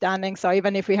understanding. So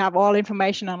even if we have all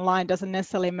information online, doesn't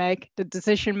necessarily make the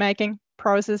decision-making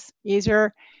process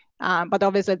easier. But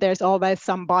obviously there's always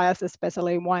some bias,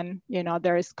 especially when, you know,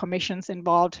 there is commissions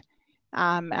involved.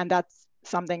 And that's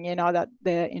something, you know, that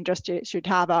the industry should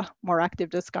have a more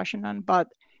active discussion on. But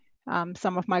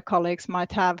some of my colleagues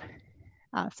might have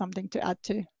something to add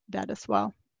to that as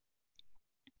well.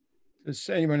 Does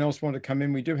anyone else want to come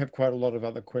in? We do have quite a lot of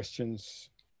other questions.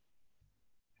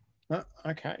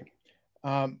 Okay.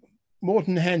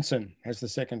 Morten Hansen has the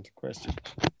second question.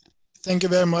 Thank you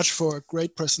very much for a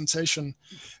great presentation.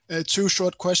 Two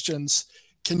short questions.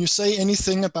 Can you say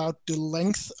anything about the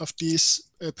length of these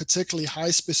particularly high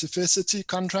specificity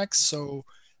contracts? So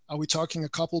are we talking a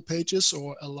couple pages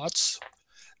or a lot?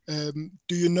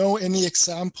 Do you know any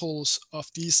examples of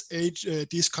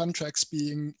these contracts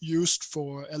being used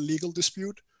for a legal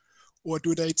dispute? Or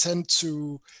do they tend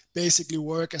to basically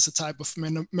work as a type of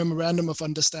memorandum of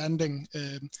understanding?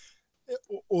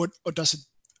 Or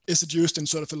is it used in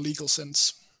sort of a legal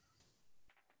sense?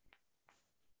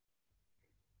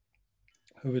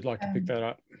 Who would like to pick that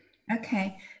up?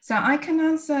 Okay, so I can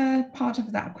answer part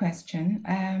of that question.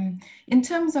 In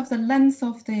terms of the length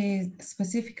of the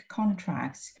specific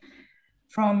contracts,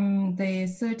 from the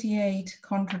 38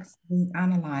 contracts we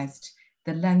analyzed,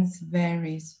 the length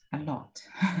varies a lot.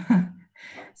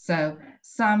 So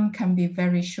some can be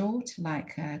very short,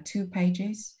 like 2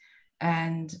 pages,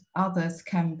 and others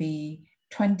can be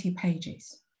 20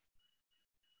 pages.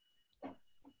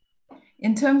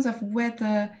 In terms of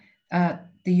whether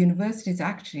the universities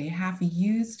actually have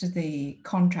used the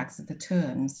contracts, the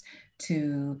terms,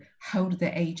 to hold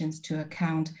the agents to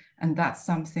account, and that's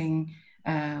something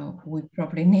we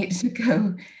probably need to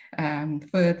go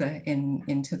further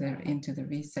into the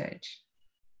research.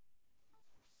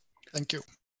 Thank you.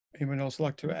 Anyone else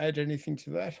like to add anything to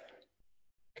that?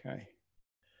 Okay.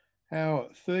 Our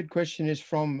third question is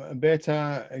from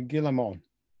Berta Guillemont.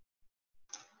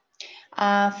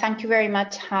 Thank you very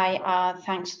much. Hi,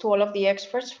 thanks to all of the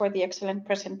experts for the excellent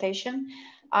presentation.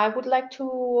 I would like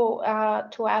to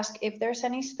ask if there's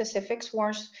any specifics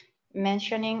worth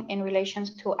mentioning in relation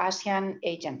to ASEAN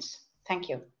agents. Thank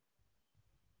you.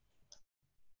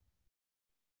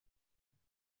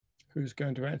 Who's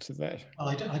going to answer that?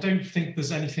 I don't think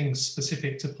there's anything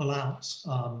specific to pull out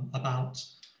about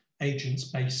agents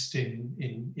based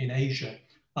in Asia.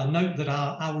 Note that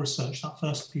our research, that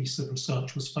first piece of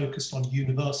research, was focused on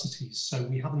universities, so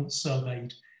we haven't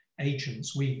surveyed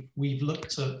agents. We've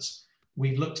looked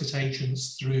at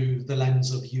agents through the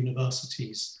lens of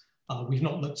universities. We've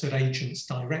not looked at agents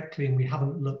directly, and we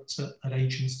haven't looked at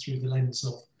agents through the lens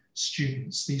of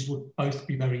students. These would both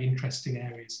be very interesting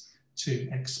areas to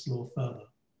explore further.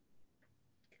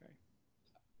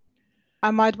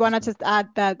 I might want to just add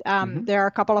that there are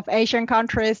a couple of Asian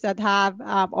countries that have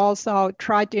also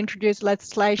tried to introduce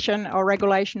legislation or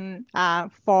regulation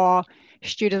for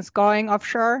students going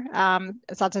offshore,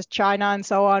 such as China and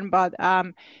so on, but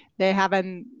they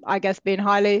haven't, I guess, been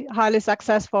highly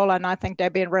successful, and I think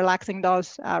they've been relaxing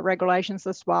those regulations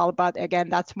as well. But again,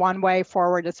 that's one way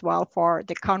forward as well for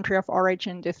the country of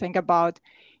origin to think about,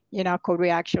 you know, could we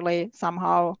actually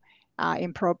somehow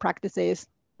improve practices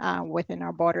within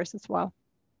our borders as well.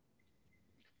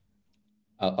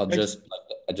 I'd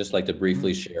just like to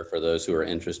briefly share for those who are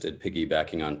interested,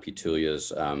 piggybacking on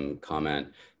Pii-Tuulia's comment,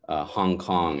 Hong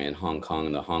Kong, and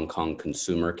the Hong Kong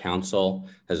Consumer Council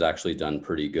has actually done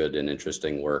pretty good and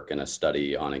interesting work in a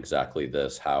study on exactly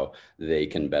this, how they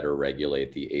can better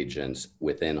regulate the agents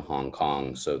within Hong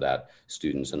Kong so that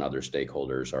students and other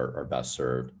stakeholders are best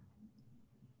served.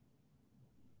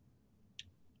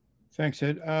 Thanks,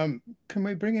 Ed. Can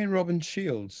we bring in Robin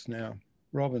Shields now?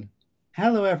 Robin.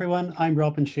 Hello, everyone. I'm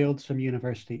Robin Shields from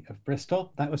University of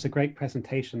Bristol. That was a great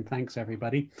presentation. Thanks,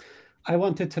 everybody. I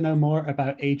wanted to know more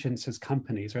about agents as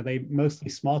companies. Are they mostly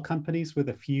small companies with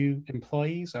a few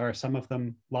employees, or are some of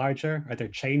them larger? Are there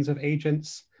chains of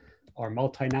agents or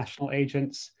multinational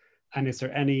agents? And is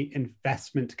there any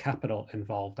investment capital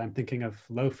involved? I'm thinking of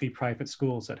low-fee private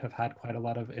schools that have had quite a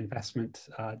lot of investment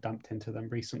dumped into them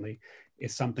recently.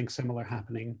 Is something similar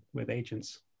happening with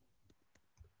agents?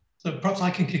 So perhaps I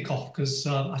can kick off, because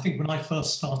I think when I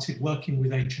first started working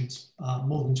with agents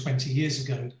more than 20 years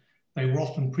ago, they were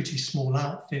often pretty small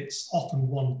outfits, often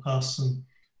one-person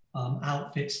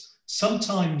outfits.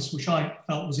 Sometimes, which I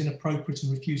felt was inappropriate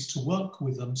and refused to work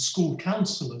with them, school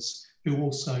counsellors who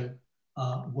also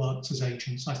worked as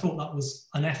agents. I thought that was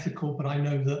unethical, but I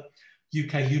know that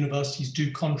UK universities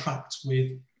do contract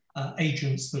with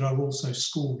agents that are also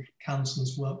school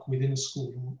counsellors, work within a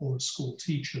school, or school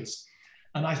teachers.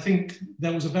 And I think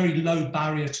there was a very low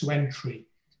barrier to entry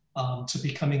to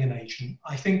becoming an agent.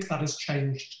 I think that has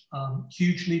changed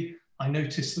hugely. I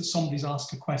noticed that somebody's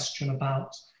asked a question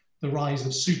about the rise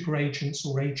of super agents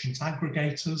or agent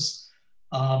aggregators.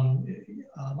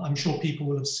 I'm sure people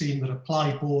will have seen that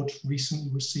Apply Board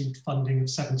recently received funding of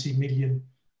 $70 million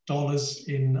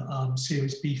in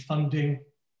Series B funding.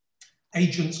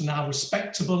 Agents are now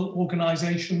respectable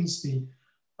organisations. The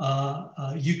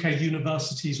UK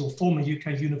universities, or former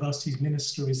UK universities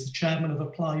minister, is the chairman of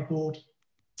Apply Board.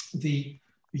 The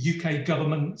UK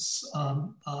government's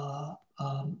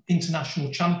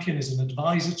international champion is an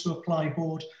advisor to Apply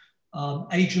Board.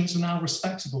 Agents are now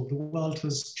respectable. The world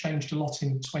has changed a lot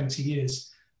in 20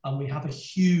 years, and we have a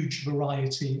huge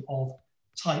variety of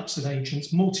types of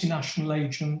agents: multinational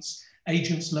agents,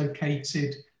 agents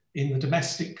located in the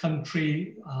domestic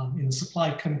country, in the supply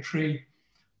country.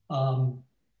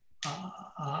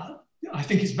 I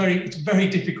think it's very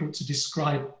difficult to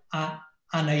describe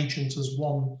an agent as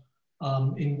one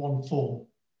in one form.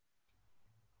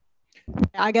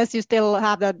 I guess you still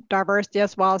have that diversity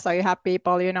as well. So you have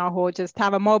people, you know, who just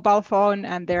have a mobile phone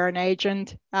and they're an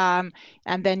agent. And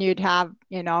then you'd have,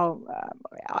 you know,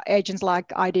 agents like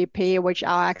IDP, which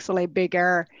are actually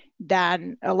bigger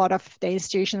than a lot of the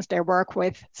institutions they work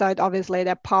with. So obviously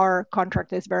the power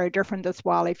contract is very different as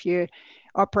well. If you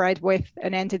operate with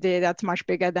an entity that's much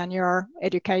bigger than your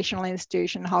educational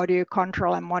institution, how do you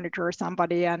control and monitor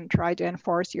somebody and try to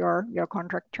enforce your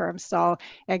contract terms? So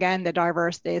again, the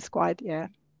diversity is quite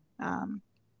bubbling.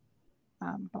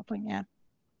 Yeah.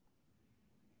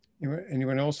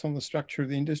 Anyone else on the structure of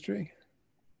the industry?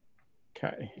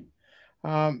 Okay.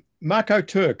 Marco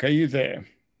Turk, are you there?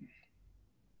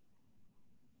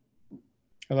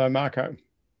 Hello, Marco.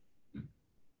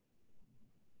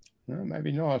 No,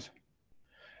 maybe not.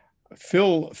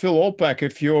 Phil Altback,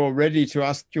 if you're ready to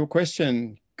ask your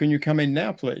question, can you come in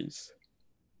now, please?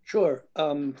 Sure.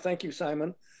 Thank you,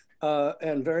 Simon.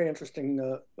 And very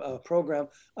interesting program.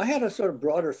 I had a sort of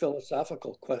broader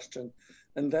philosophical question,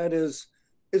 and that is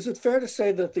it fair to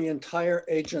say that the entire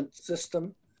agent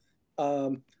system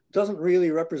doesn't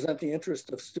really represent the interest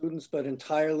of students, but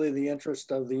entirely the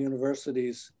interest of the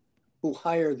universities who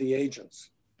hire the agents?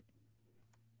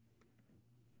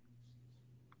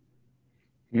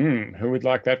 Who would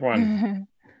like that one?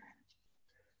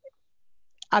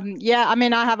 Yeah, I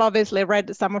mean, I have obviously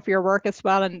read some of your work as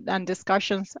well, and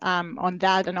discussions on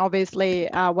that. And obviously,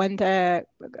 when the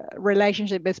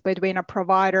relationship is between a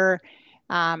provider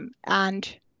and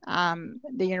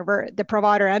the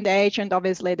provider and the agent,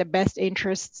 obviously the best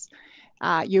interests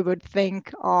you would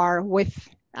think are with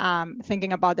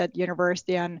thinking about that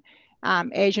university and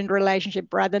agent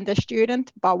relationship rather than the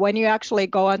student. But when you actually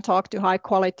go and talk to high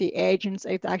quality agents,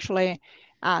 it's actually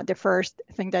the first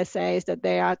thing they say is that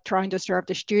they are trying to serve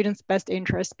the students' best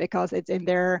interest because it's in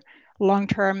their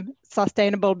long-term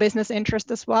sustainable business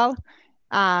interest as well.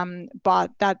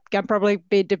 But that can probably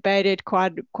be debated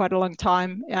quite a long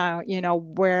time, you know,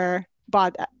 where.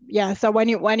 But yeah, so when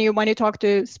you talk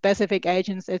to specific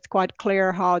agents, it's quite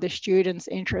clear how the students'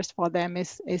 interest for them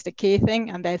is the key thing,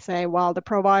 and they say, well, the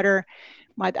provider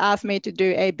might ask me to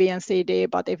do A, B, and C, D,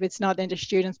 but if it's not in the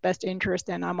student's best interest,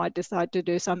 then I might decide to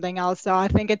do something else. So I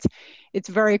think it's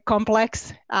very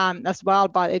complex as well,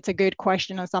 but it's a good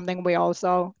question and something we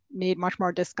also need much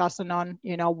more discussion on,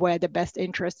 you know, where the best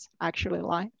interests actually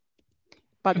lie.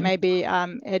 But maybe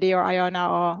Eddie or Iona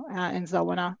or Enzo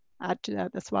wanna add to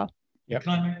that as well. Yep.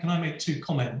 Can I make two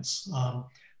comments?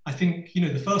 I think, you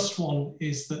know, the first one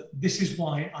is that this is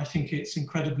why I think it's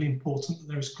incredibly important that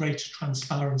there is greater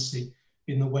transparency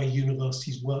in the way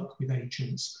universities work with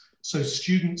agents. So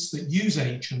students that use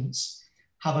agents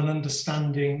have an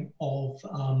understanding of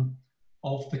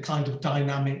the kind of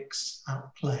dynamics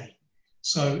at play.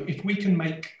 So if we can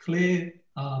make clear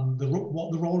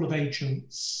what the role of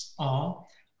agents are,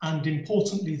 and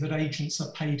importantly that agents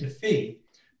are paid a fee,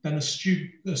 then a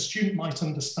student might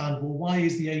understand, well, why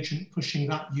is the agent pushing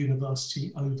that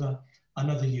university over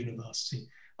another university?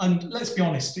 And let's be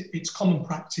honest, it's common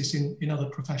practice in other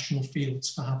professional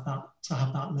fields to have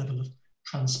that level of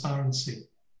transparency.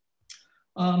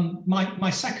 My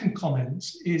second comment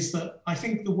is that I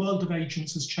think the world of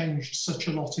agents has changed such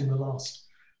a lot in the last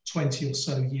 20 or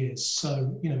so years.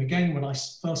 So, you know, again, when I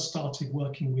first started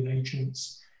working with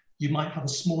agents, you might have a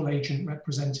small agent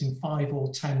representing 5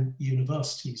 or 10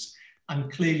 universities,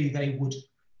 and clearly they would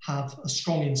have a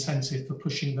strong incentive for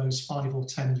pushing those 5 or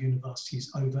 10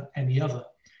 universities over any other.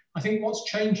 I think what's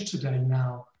changed today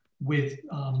now with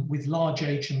large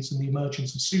agents and the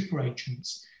emergence of super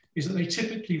agents is that they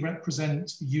typically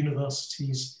represent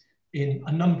universities in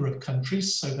a number of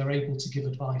countries, so they're able to give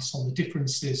advice on the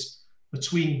differences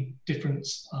between different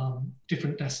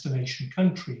destination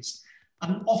countries,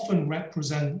 and often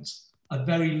represent a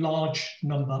very large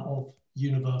number of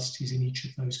universities in each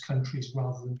of those countries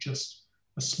rather than just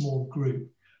a small group.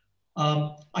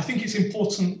 I think it's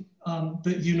important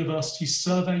that universities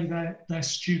survey their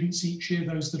students each year,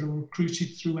 those that are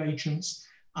recruited through agents,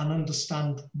 and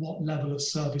understand what level of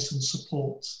service and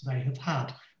support they have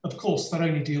had. Of course, that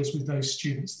only deals with those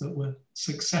students that were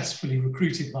successfully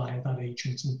recruited via that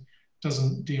agent, and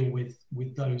doesn't deal with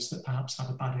those that perhaps had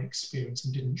a bad experience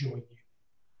and didn't join you.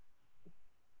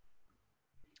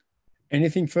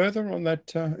 Anything further on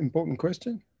that important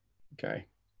question? Okay.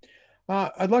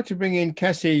 I'd like to bring in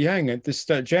Cassie Yang at this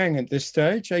stage.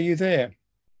 Are you there?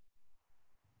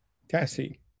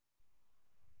 Cassie.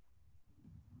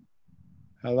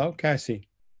 Hello, Cassie.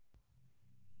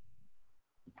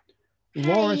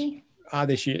 Laura.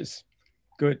 There she is.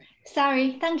 Good.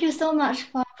 Sorry, thank you so much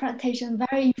for the presentation.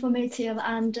 Very informative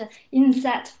and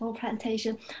insightful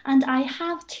presentation. And I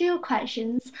have 2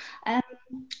 questions.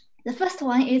 The first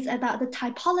one is about the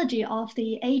typology of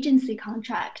the agency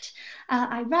contract.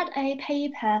 I read a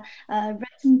paper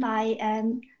written by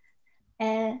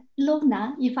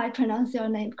Lona, if I pronounce your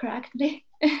name correctly.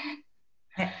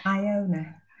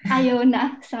 Iona.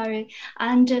 Iona, sorry.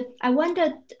 And I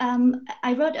wondered,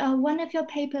 I wrote one of your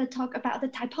papers talk about the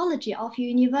typology of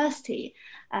university,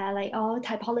 like all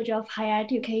typology of higher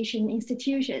education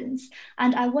institutions.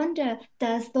 And I wonder,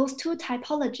 does those 2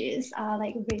 typologies are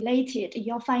like related,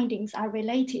 your findings are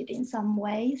related in some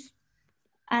ways?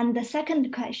 And the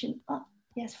second question, oh,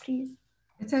 yes, please.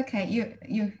 It's okay,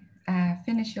 you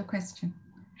finish your question.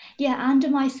 Yeah, and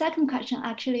my second question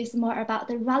actually is more about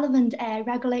the relevant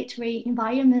regulatory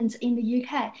environment in the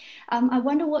UK. I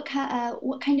wonder what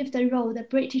kind of the role the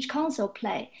British Council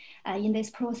play in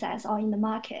this process or in the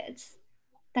markets.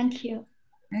 Thank you.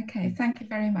 Okay, thank you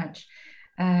very much.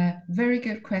 Very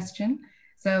good question.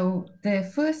 So the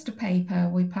first paper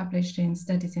we published in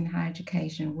Studies in Higher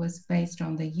Education was based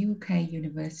on the UK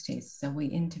universities. So we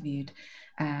interviewed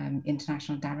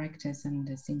international directors and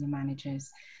senior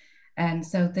managers. And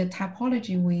so the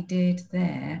typology we did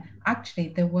there,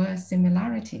 actually there were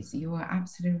similarities. You are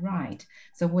absolutely right.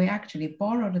 So we actually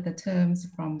borrowed the terms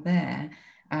from there.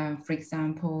 For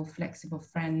example, flexible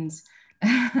friends.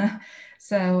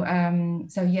 So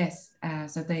yes,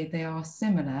 so they are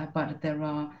similar, but there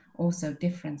are also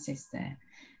differences there.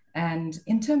 And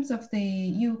in terms of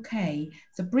the UK,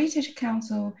 the British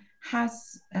Council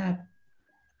has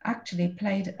actually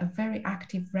played a very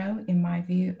active role, in my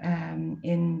view,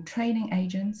 in training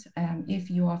agents. If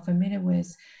you are familiar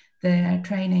with their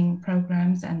training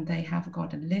programs, and they have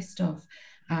got a list of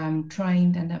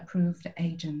trained and approved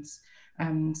agents.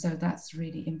 So that's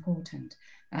really important.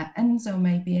 Enzo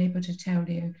may be able to tell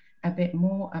you a bit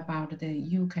more about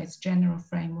the UK's general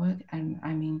framework. And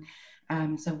I mean,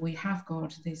 so we have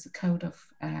got this code of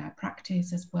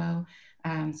practice as well.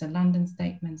 So London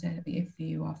statements, if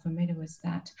you are familiar with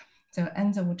that. So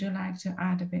Enzo, would you like to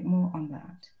add a bit more on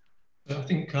that? I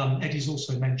think Eddie's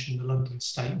also mentioned the London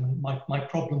statement. My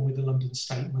problem with the London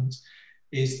statement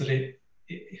is that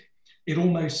it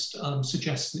almost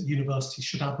suggests that universities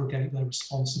should abrogate their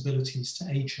responsibilities to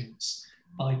agents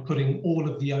by putting all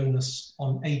of the onus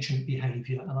on agent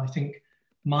behaviour. And I think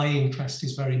my interest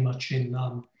is very much in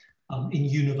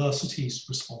universities'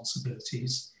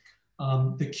 responsibilities.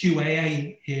 The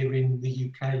QAA here in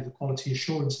the UK, the Quality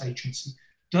Assurance Agency,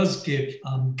 does give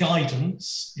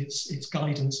guidance. It's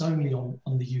guidance only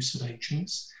on the use of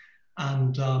agents,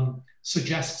 and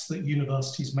suggests that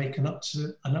universities make an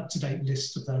up-to-date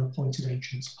list of their appointed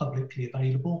agents publicly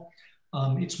available.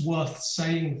 It's worth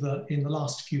saying that in the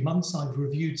last few months, I've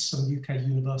reviewed some UK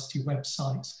university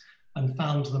websites and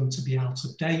found them to be out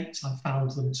of date. I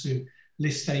found them to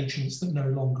list agents that no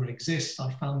longer exist.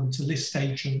 I found them to list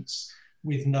agents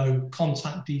with no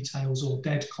contact details or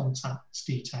dead contact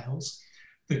details.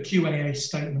 The QAA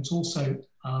statement also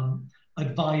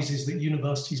advises that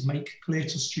universities make clear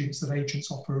to students that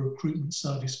agents offer a recruitment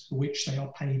service for which they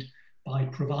are paid by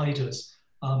providers.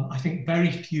 I think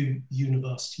very few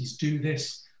universities do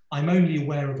this. I'm only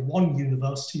aware of one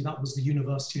university, that was the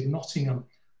University of Nottingham,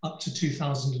 up to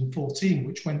 2014,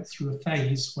 which went through a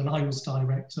phase when I was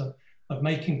director of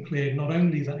making clear not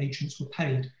only that agents were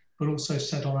paid, but also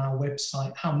said on our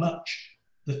website how much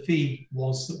the fee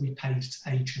was that we paid to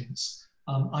agents.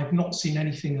 I've not seen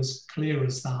anything as clear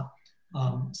as that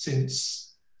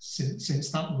since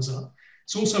that was up.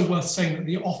 It's also worth saying that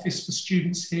the Office for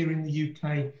Students here in the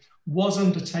UK was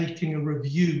undertaking a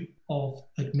review of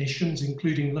admissions,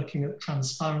 including looking at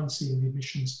transparency in the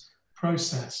admissions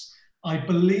process. I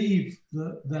believe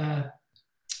that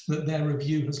their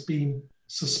review has been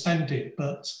suspended,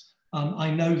 but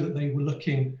I know that they were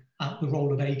looking at the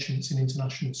role of agents in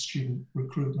international student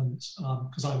recruitment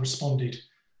because I responded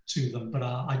to them, but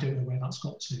I don't know where that's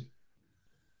got to.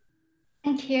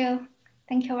 Thank you.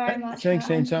 Thank you very much. Thanks,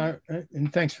 Enzo,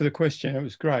 and thanks for the question. It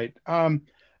was great.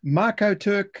 Marco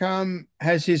Turk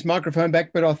has his microphone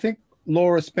back, but I think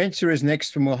Laura Spencer is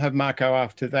next, and we'll have Marco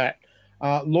after that.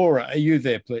 Laura, are you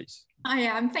there, please? I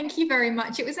am. Thank you very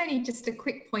much. It was only just a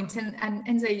quick point, and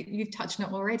Enzo, you've touched on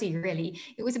it already, really.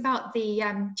 It was about the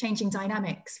changing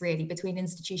dynamics, really, between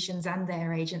institutions and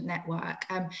their agent network,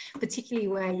 particularly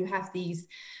where you have these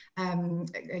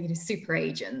super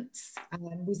agents.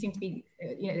 We seem to be,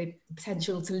 the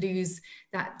potential to lose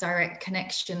that direct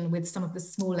connection with some of the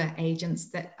smaller agents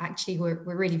that actually were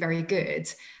really very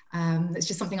good. It's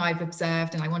just something I've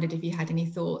observed, and I wondered if you had any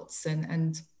thoughts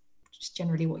and just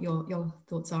generally what your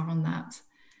thoughts are on that.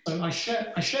 So I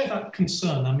share that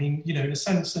concern. I mean, in a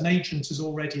sense, an agent is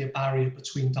already a barrier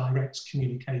between direct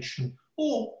communication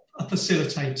or a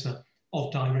facilitator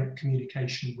of direct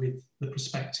communication with the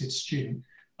prospective student.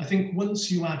 I think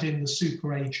once you add in the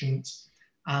super agent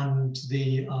and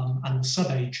the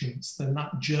sub-agents, then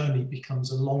that journey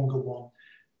becomes a longer one.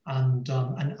 And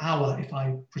an hour, if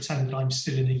I pretend that I'm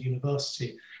still in a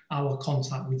university, our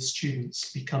contact with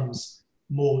students becomes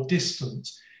more distant.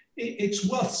 It's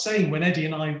worth saying, when Eddie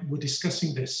and I were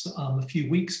discussing this a few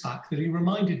weeks back, that he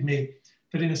reminded me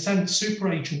that in a sense,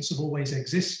 super agents have always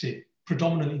existed,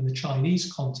 predominantly in the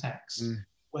Chinese context,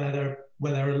 where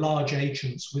there are large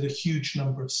agents with a huge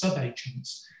number of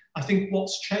sub-agents. I think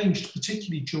what's changed,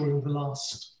 particularly during the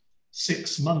last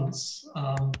 6 months,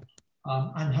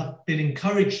 and have been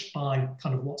encouraged by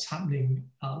kind of what's happening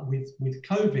with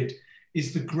COVID,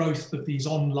 is the growth of these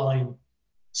online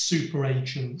super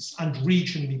agents and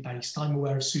regionally based. I'm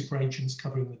aware of super agents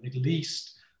covering the Middle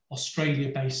East,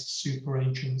 Australia-based super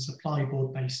agents, Apply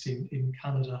Board based in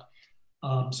Canada.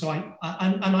 So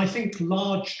I think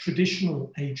large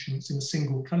traditional agents in a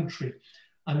single country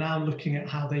are now looking at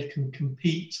how they can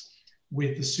compete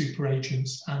with the super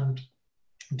agents and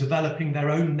developing their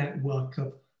own network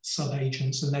of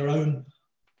sub-agents and their own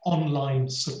online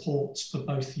support for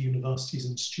both universities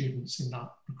and students in that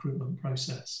recruitment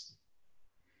process.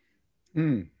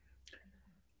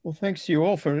 Well, thanks to you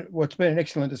all for what's been an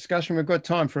excellent discussion. We've got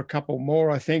time for a couple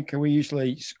more, I think. We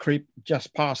usually creep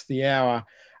just past the hour.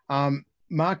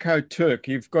 Marco Turk,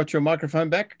 you've got your microphone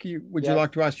back. Would you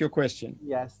like to ask your question?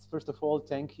 Yes. First of all,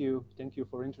 thank you. Thank you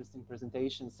for interesting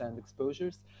presentations and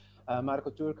exposures.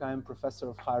 Marco Turk, I'm professor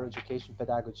of higher education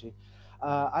pedagogy.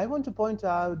 I want to point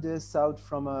out this out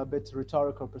from a bit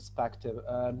rhetorical perspective.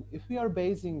 If we are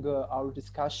basing our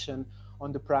discussion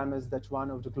on the premise that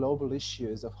one of the global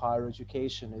issues of higher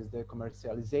education is the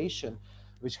commercialization,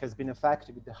 which has been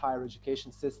affecting the higher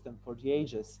education system for the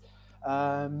ages,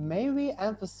 may we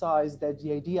emphasize that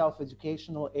the idea of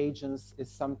educational agents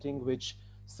is something which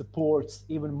supports,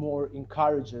 even more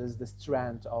encourages the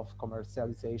strand of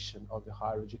commercialization of the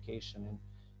higher education in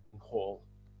whole?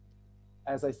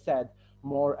 As I said,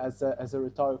 more as a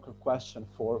rhetorical question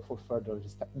for further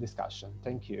discussion.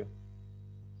 Thank you.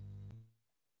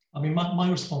 I mean, my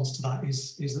response to that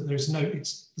is that there's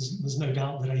no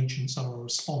doubt that agents are a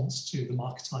response to the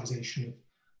marketization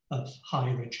of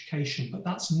higher education, but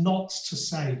that's not to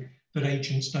say that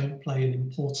agents don't play an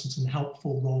important and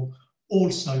helpful role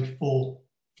also for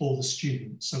the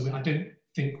student. So I don't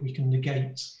think we can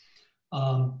negate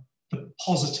the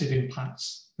positive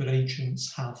impacts that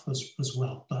agents have as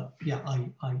well. But yeah,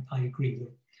 I agree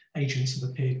that agents have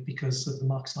appeared because of the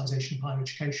marketization of higher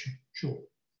education, sure.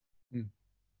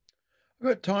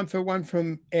 We've got time for one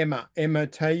from Emma. Emma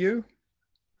Tayu.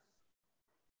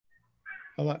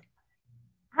 Hello.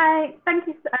 Hi, thank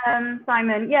you,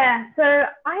 Simon. Yeah, so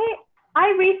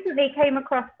I recently came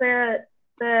across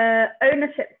the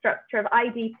ownership structure of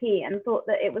IDP and thought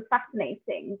that it was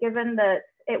fascinating, given that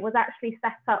it was actually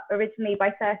set up originally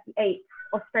by 38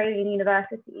 Australian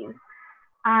universities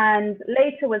and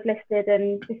later was listed,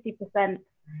 and 50%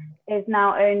 is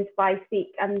now owned by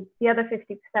SEEK, and the other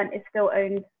 50% is still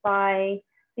owned by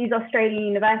these Australian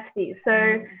universities.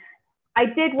 So I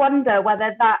did wonder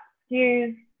whether that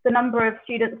skews the number of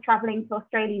students traveling to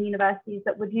Australian universities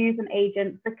that would use an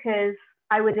agent, because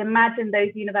I would imagine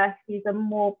those universities are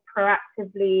more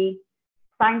proactively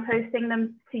signposting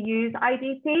them to use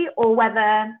IDP, or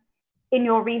whether in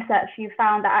your research you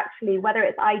found that actually whether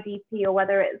it's IDP or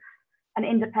whether it's an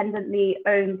independently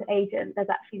owned agent, there's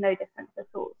actually no difference at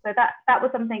all. So that was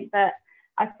something that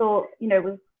I thought, you know,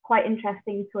 was quite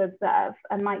interesting to observe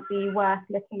and might be worth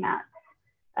looking at,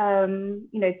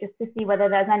 you know, just to see whether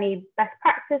there's any best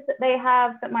practice that they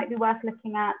have that might be worth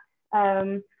looking at,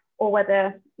 or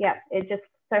whether, yeah, it just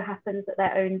so happens that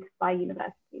they're owned by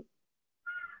universities.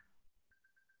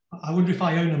 I wonder if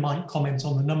Iona might comment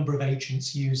on the number of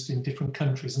agents used in different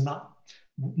countries, and that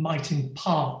might in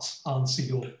part answer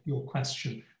your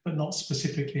question, but not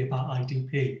specifically about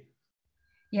IDP.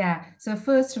 Yeah, so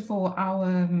first of all,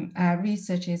 our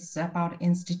research is about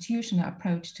institutional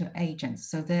approach to agents.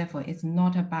 So therefore, it's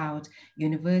not about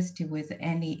university with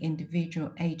any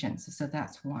individual agents. So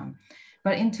that's one.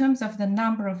 But in terms of the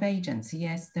number of agents,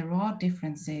 yes, there are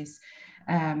differences.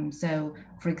 So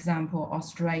for example,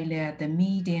 Australia, the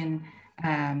median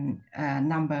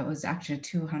number was actually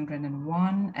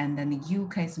 201, and then the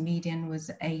UK's median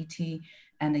was 80,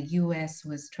 and the US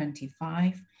was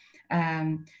 25.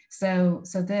 So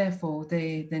therefore,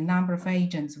 the number of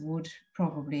agents would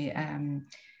probably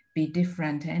be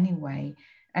different anyway.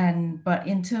 But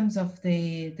in terms of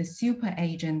the super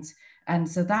agents, and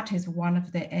so that is one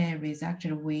of the areas,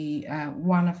 actually,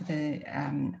 one of the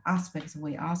aspects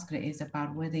we asked is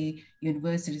about whether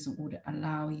universities would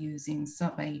allow using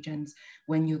sub-agents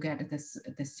when you get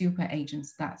the super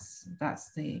agents. That's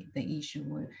the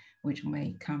issue which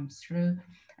may come through.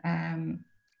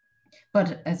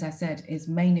 But as I said, it's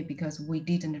mainly because we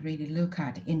didn't really look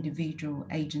at individual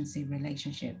agency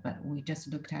relationship, but we just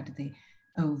looked at the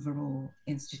overall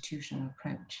institutional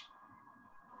approach.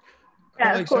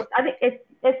 Yeah, of course. I think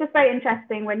it's just very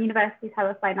interesting when universities have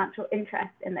a financial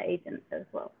interest in the agents as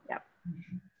well. Yeah.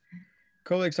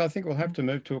 Colleagues, I think we'll have to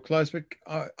move to a close, but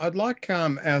I'd like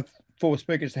our four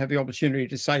speakers to have the opportunity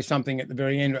to say something at the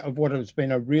very end of what has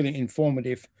been a really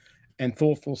informative and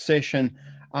thoughtful session.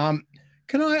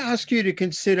 Can I ask you to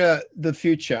consider the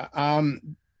future? The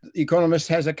Economist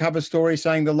has a cover story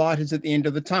saying the light is at the end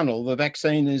of the tunnel. The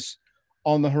vaccine is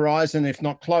on the horizon, if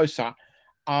not closer.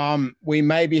 We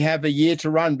maybe have a year to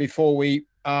run before we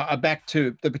are back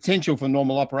to the potential for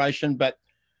normal operation, but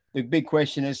the big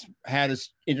question is, how does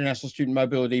international student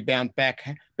mobility bounce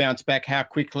back, how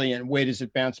quickly, and where does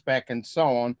it bounce back, and so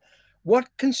on? What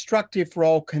constructive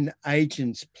role can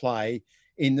agents play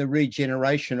in the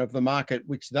regeneration of the market,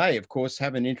 which they, of course,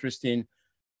 have an interest in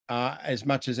as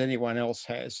much as anyone else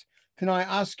has? Can I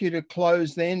ask you to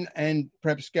close then and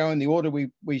perhaps go in the order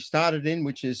we started in,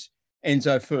 which is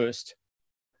Enzo first?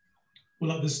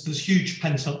 Well, there's huge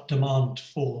pent-up demand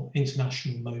for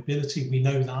international mobility. We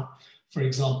know that, for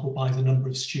example, by the number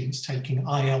of students taking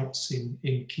IELTS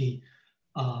in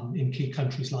key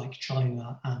countries like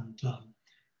China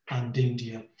and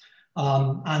India.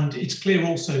 And it's clear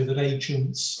also that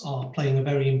agents are playing a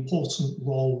very important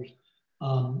role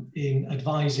in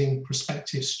advising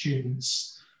prospective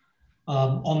students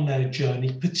on their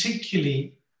journey,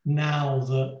 particularly now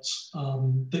that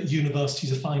that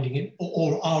universities are finding it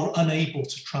or are unable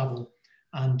to travel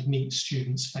and meet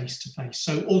students face to face.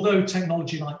 So although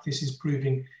technology like this is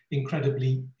proving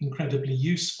incredibly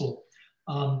useful,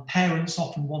 parents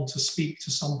often want to speak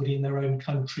to somebody in their own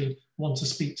country, want to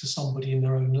speak to somebody in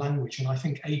their own language, and I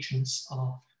think agents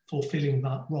are fulfilling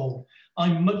that role.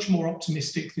 I'm much more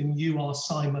optimistic than you are,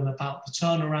 Simon, about the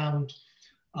turnaround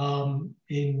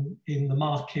in the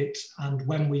market and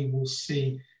when we will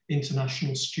see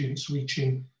international students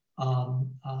reaching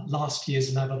last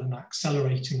year's level and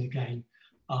accelerating again.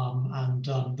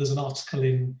 There's an article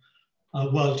in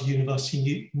World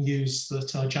University News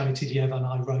that Janet Idieva and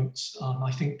I wrote,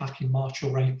 I think back in March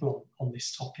or April on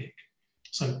this topic.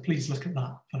 So please look at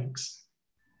that, folks.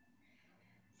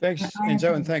 Thanks,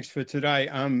 Enzo, and thanks for today.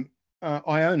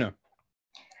 Iona.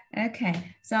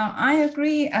 Okay, so I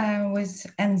agree with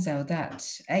Enzo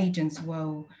that agents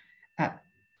will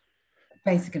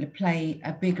basically play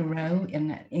a bigger role,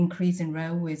 in increasing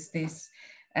role with this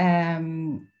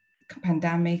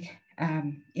pandemic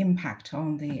impact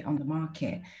on the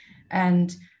market.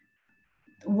 And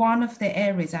one of the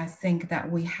areas I think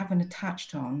that we haven't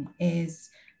touched on is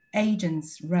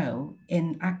agents' role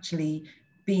in actually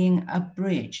being a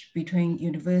bridge between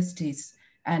universities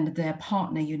and their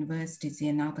partner universities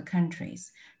in other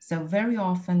countries. So very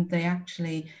often they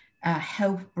actually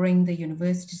help bring the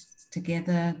universities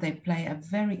together. They play a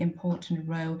very important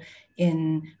role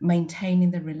in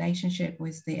maintaining the relationship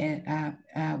with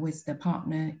the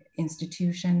partner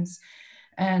institutions.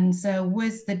 And so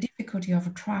with the difficulty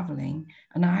of traveling,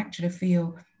 and I actually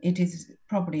feel it is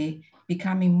probably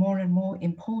becoming more and more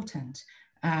important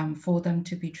for them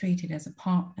to be treated as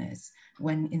partners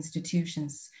when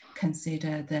institutions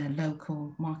consider their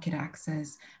local market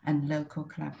access and local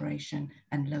collaboration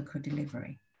and local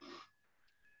delivery.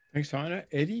 Thanks, Iona.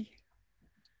 Eddie?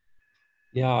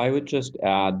 Yeah, I would just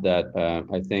add that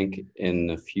I think in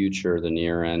the future, the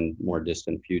near and more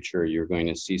distant future, you're going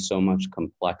to see so much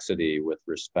complexity with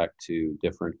respect to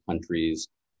different countries'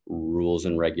 rules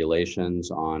and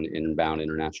regulations on inbound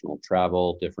international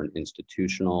travel, different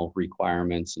institutional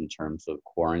requirements in terms of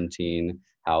quarantine,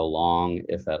 how long,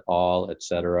 if at all, et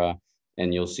cetera.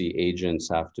 And you'll see agents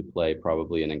have to play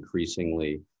probably an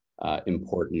increasingly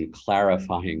important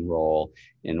clarifying role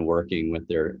in working with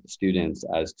their students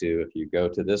as to, if you go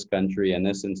to this country and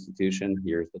this institution,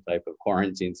 here's the type of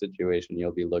quarantine situation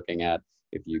you'll be looking at.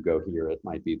 If you go here, it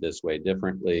might be this way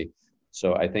differently.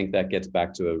 So I think that gets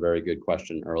back to a very good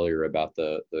question earlier about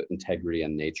the integrity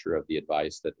and nature of the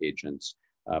advice that agents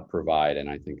provide. And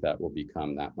I think that will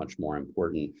become that much more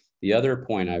important. The other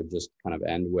point I would just kind of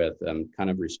end with, kind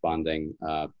of responding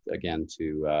again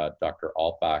to Dr.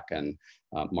 Alpbach and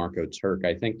Marco Turk,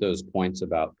 I think those points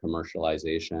about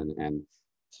commercialization and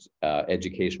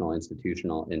educational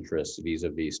institutional interests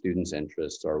vis-a-vis students'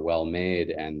 interests are well made.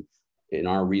 And in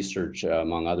our research,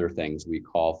 among other things, we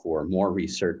call for more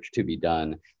research to be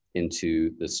done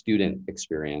into the student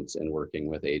experience in working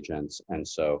with agents. And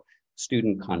so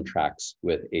student contracts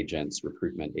with agents,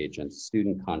 recruitment agents,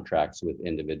 student contracts with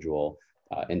individual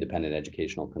independent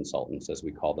educational consultants, as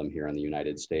we call them here in the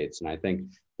United States. And I think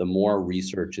the more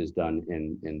research is done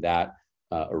in that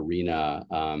arena,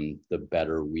 the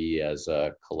better we as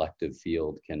a collective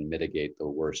field can mitigate the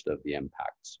worst of the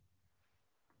impacts.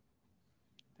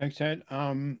 Thanks, Ed.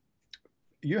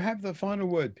 You have the final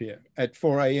word, Pierre. At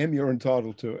 4 a.m., you're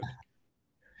entitled to it.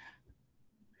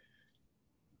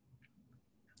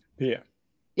 Pierre.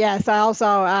 Yes, I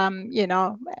also, you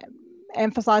know,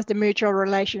 emphasize the mutual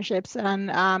relationships,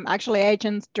 and actually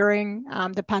agents during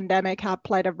the pandemic have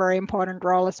played a very important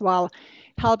role as well,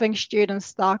 helping students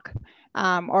stuck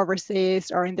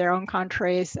overseas or in their own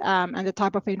countries, and the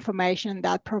type of information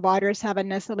that providers haven't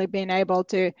necessarily been able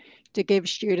to give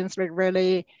students, which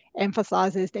really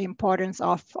emphasizes the importance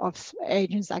of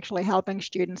agents actually helping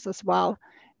students as well.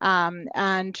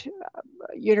 And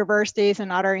universities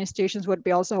and other institutions would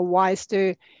be also wise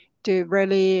to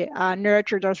really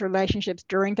nurture those relationships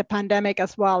during the pandemic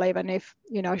as well, even if,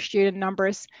 you know, student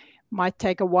numbers might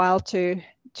take a while to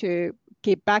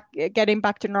getting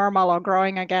back to normal or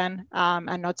growing again,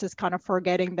 and not just kind of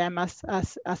forgetting them as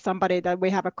somebody that we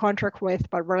have a contract with,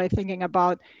 but really thinking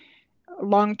about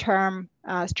long-term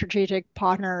strategic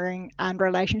partnering and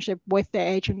relationship with the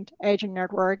agent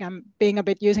network, and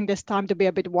using this time to be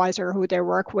a bit wiser who they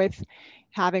work with,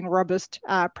 having robust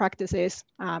practices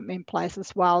in place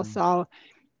as well. So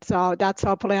that's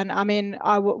hopefully, and I mean,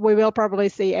 we will probably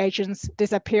see agents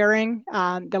disappearing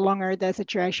the longer the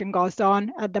situation goes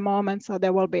on at the moment. So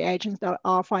there will be agents that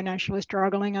are financially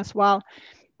struggling as well.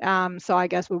 So I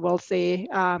guess we will see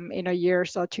in a year or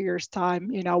so, 2 years time,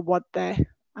 you know, what the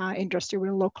industry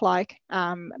will look like.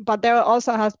 But there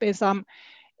also has been some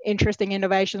interesting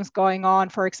innovations going on.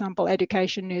 For example,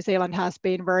 Education New Zealand has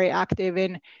been very active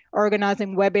in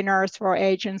organizing webinars for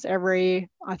agents every,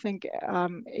 I think,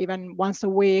 even once a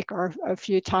week or a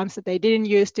few times that they didn't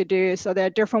used to do. So there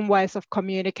are different ways of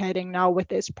communicating now with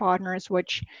these partners,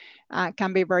 which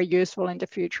can be very useful in the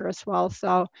future as well.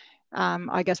 So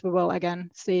I guess we will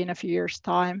again see in a few years'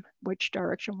 time which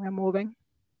direction we're moving.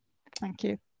 Thank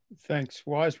you. Thanks.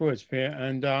 Wise words, Pierre.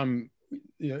 And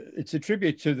it's a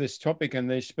tribute to this topic and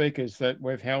these speakers that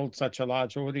we've held such a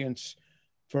large audience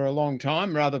for a long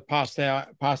time, rather past our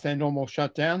normal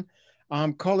shutdown.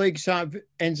 Colleagues,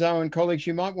 Enzo and colleagues,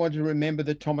 you might want to remember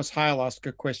that Thomas Hale asked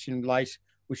a question late,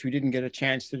 which we didn't get a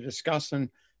chance to discuss, and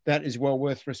that is well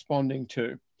worth responding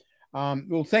to.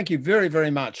 Well, thank you very,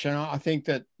 very much. And I think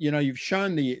that, you know, you've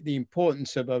shown the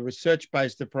importance of a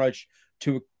research-based approach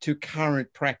to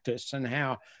current practice and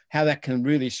how that can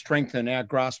really strengthen our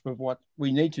grasp of what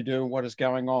we need to do and what is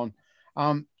going on.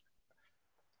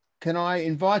 Can I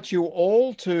invite you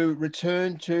all to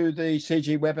return to the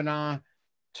CG webinar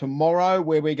tomorrow,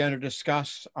 where we're going to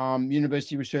discuss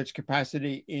university research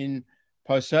capacity in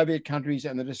post-Soviet countries,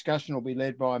 and the discussion will be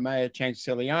led by Maya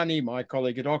Chanceliani, my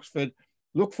colleague at Oxford.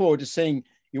 Look forward to seeing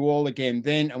you all again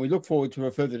then, and we look forward to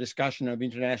a further discussion of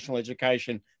international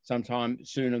education sometime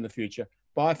soon in the future.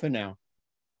 Bye for now.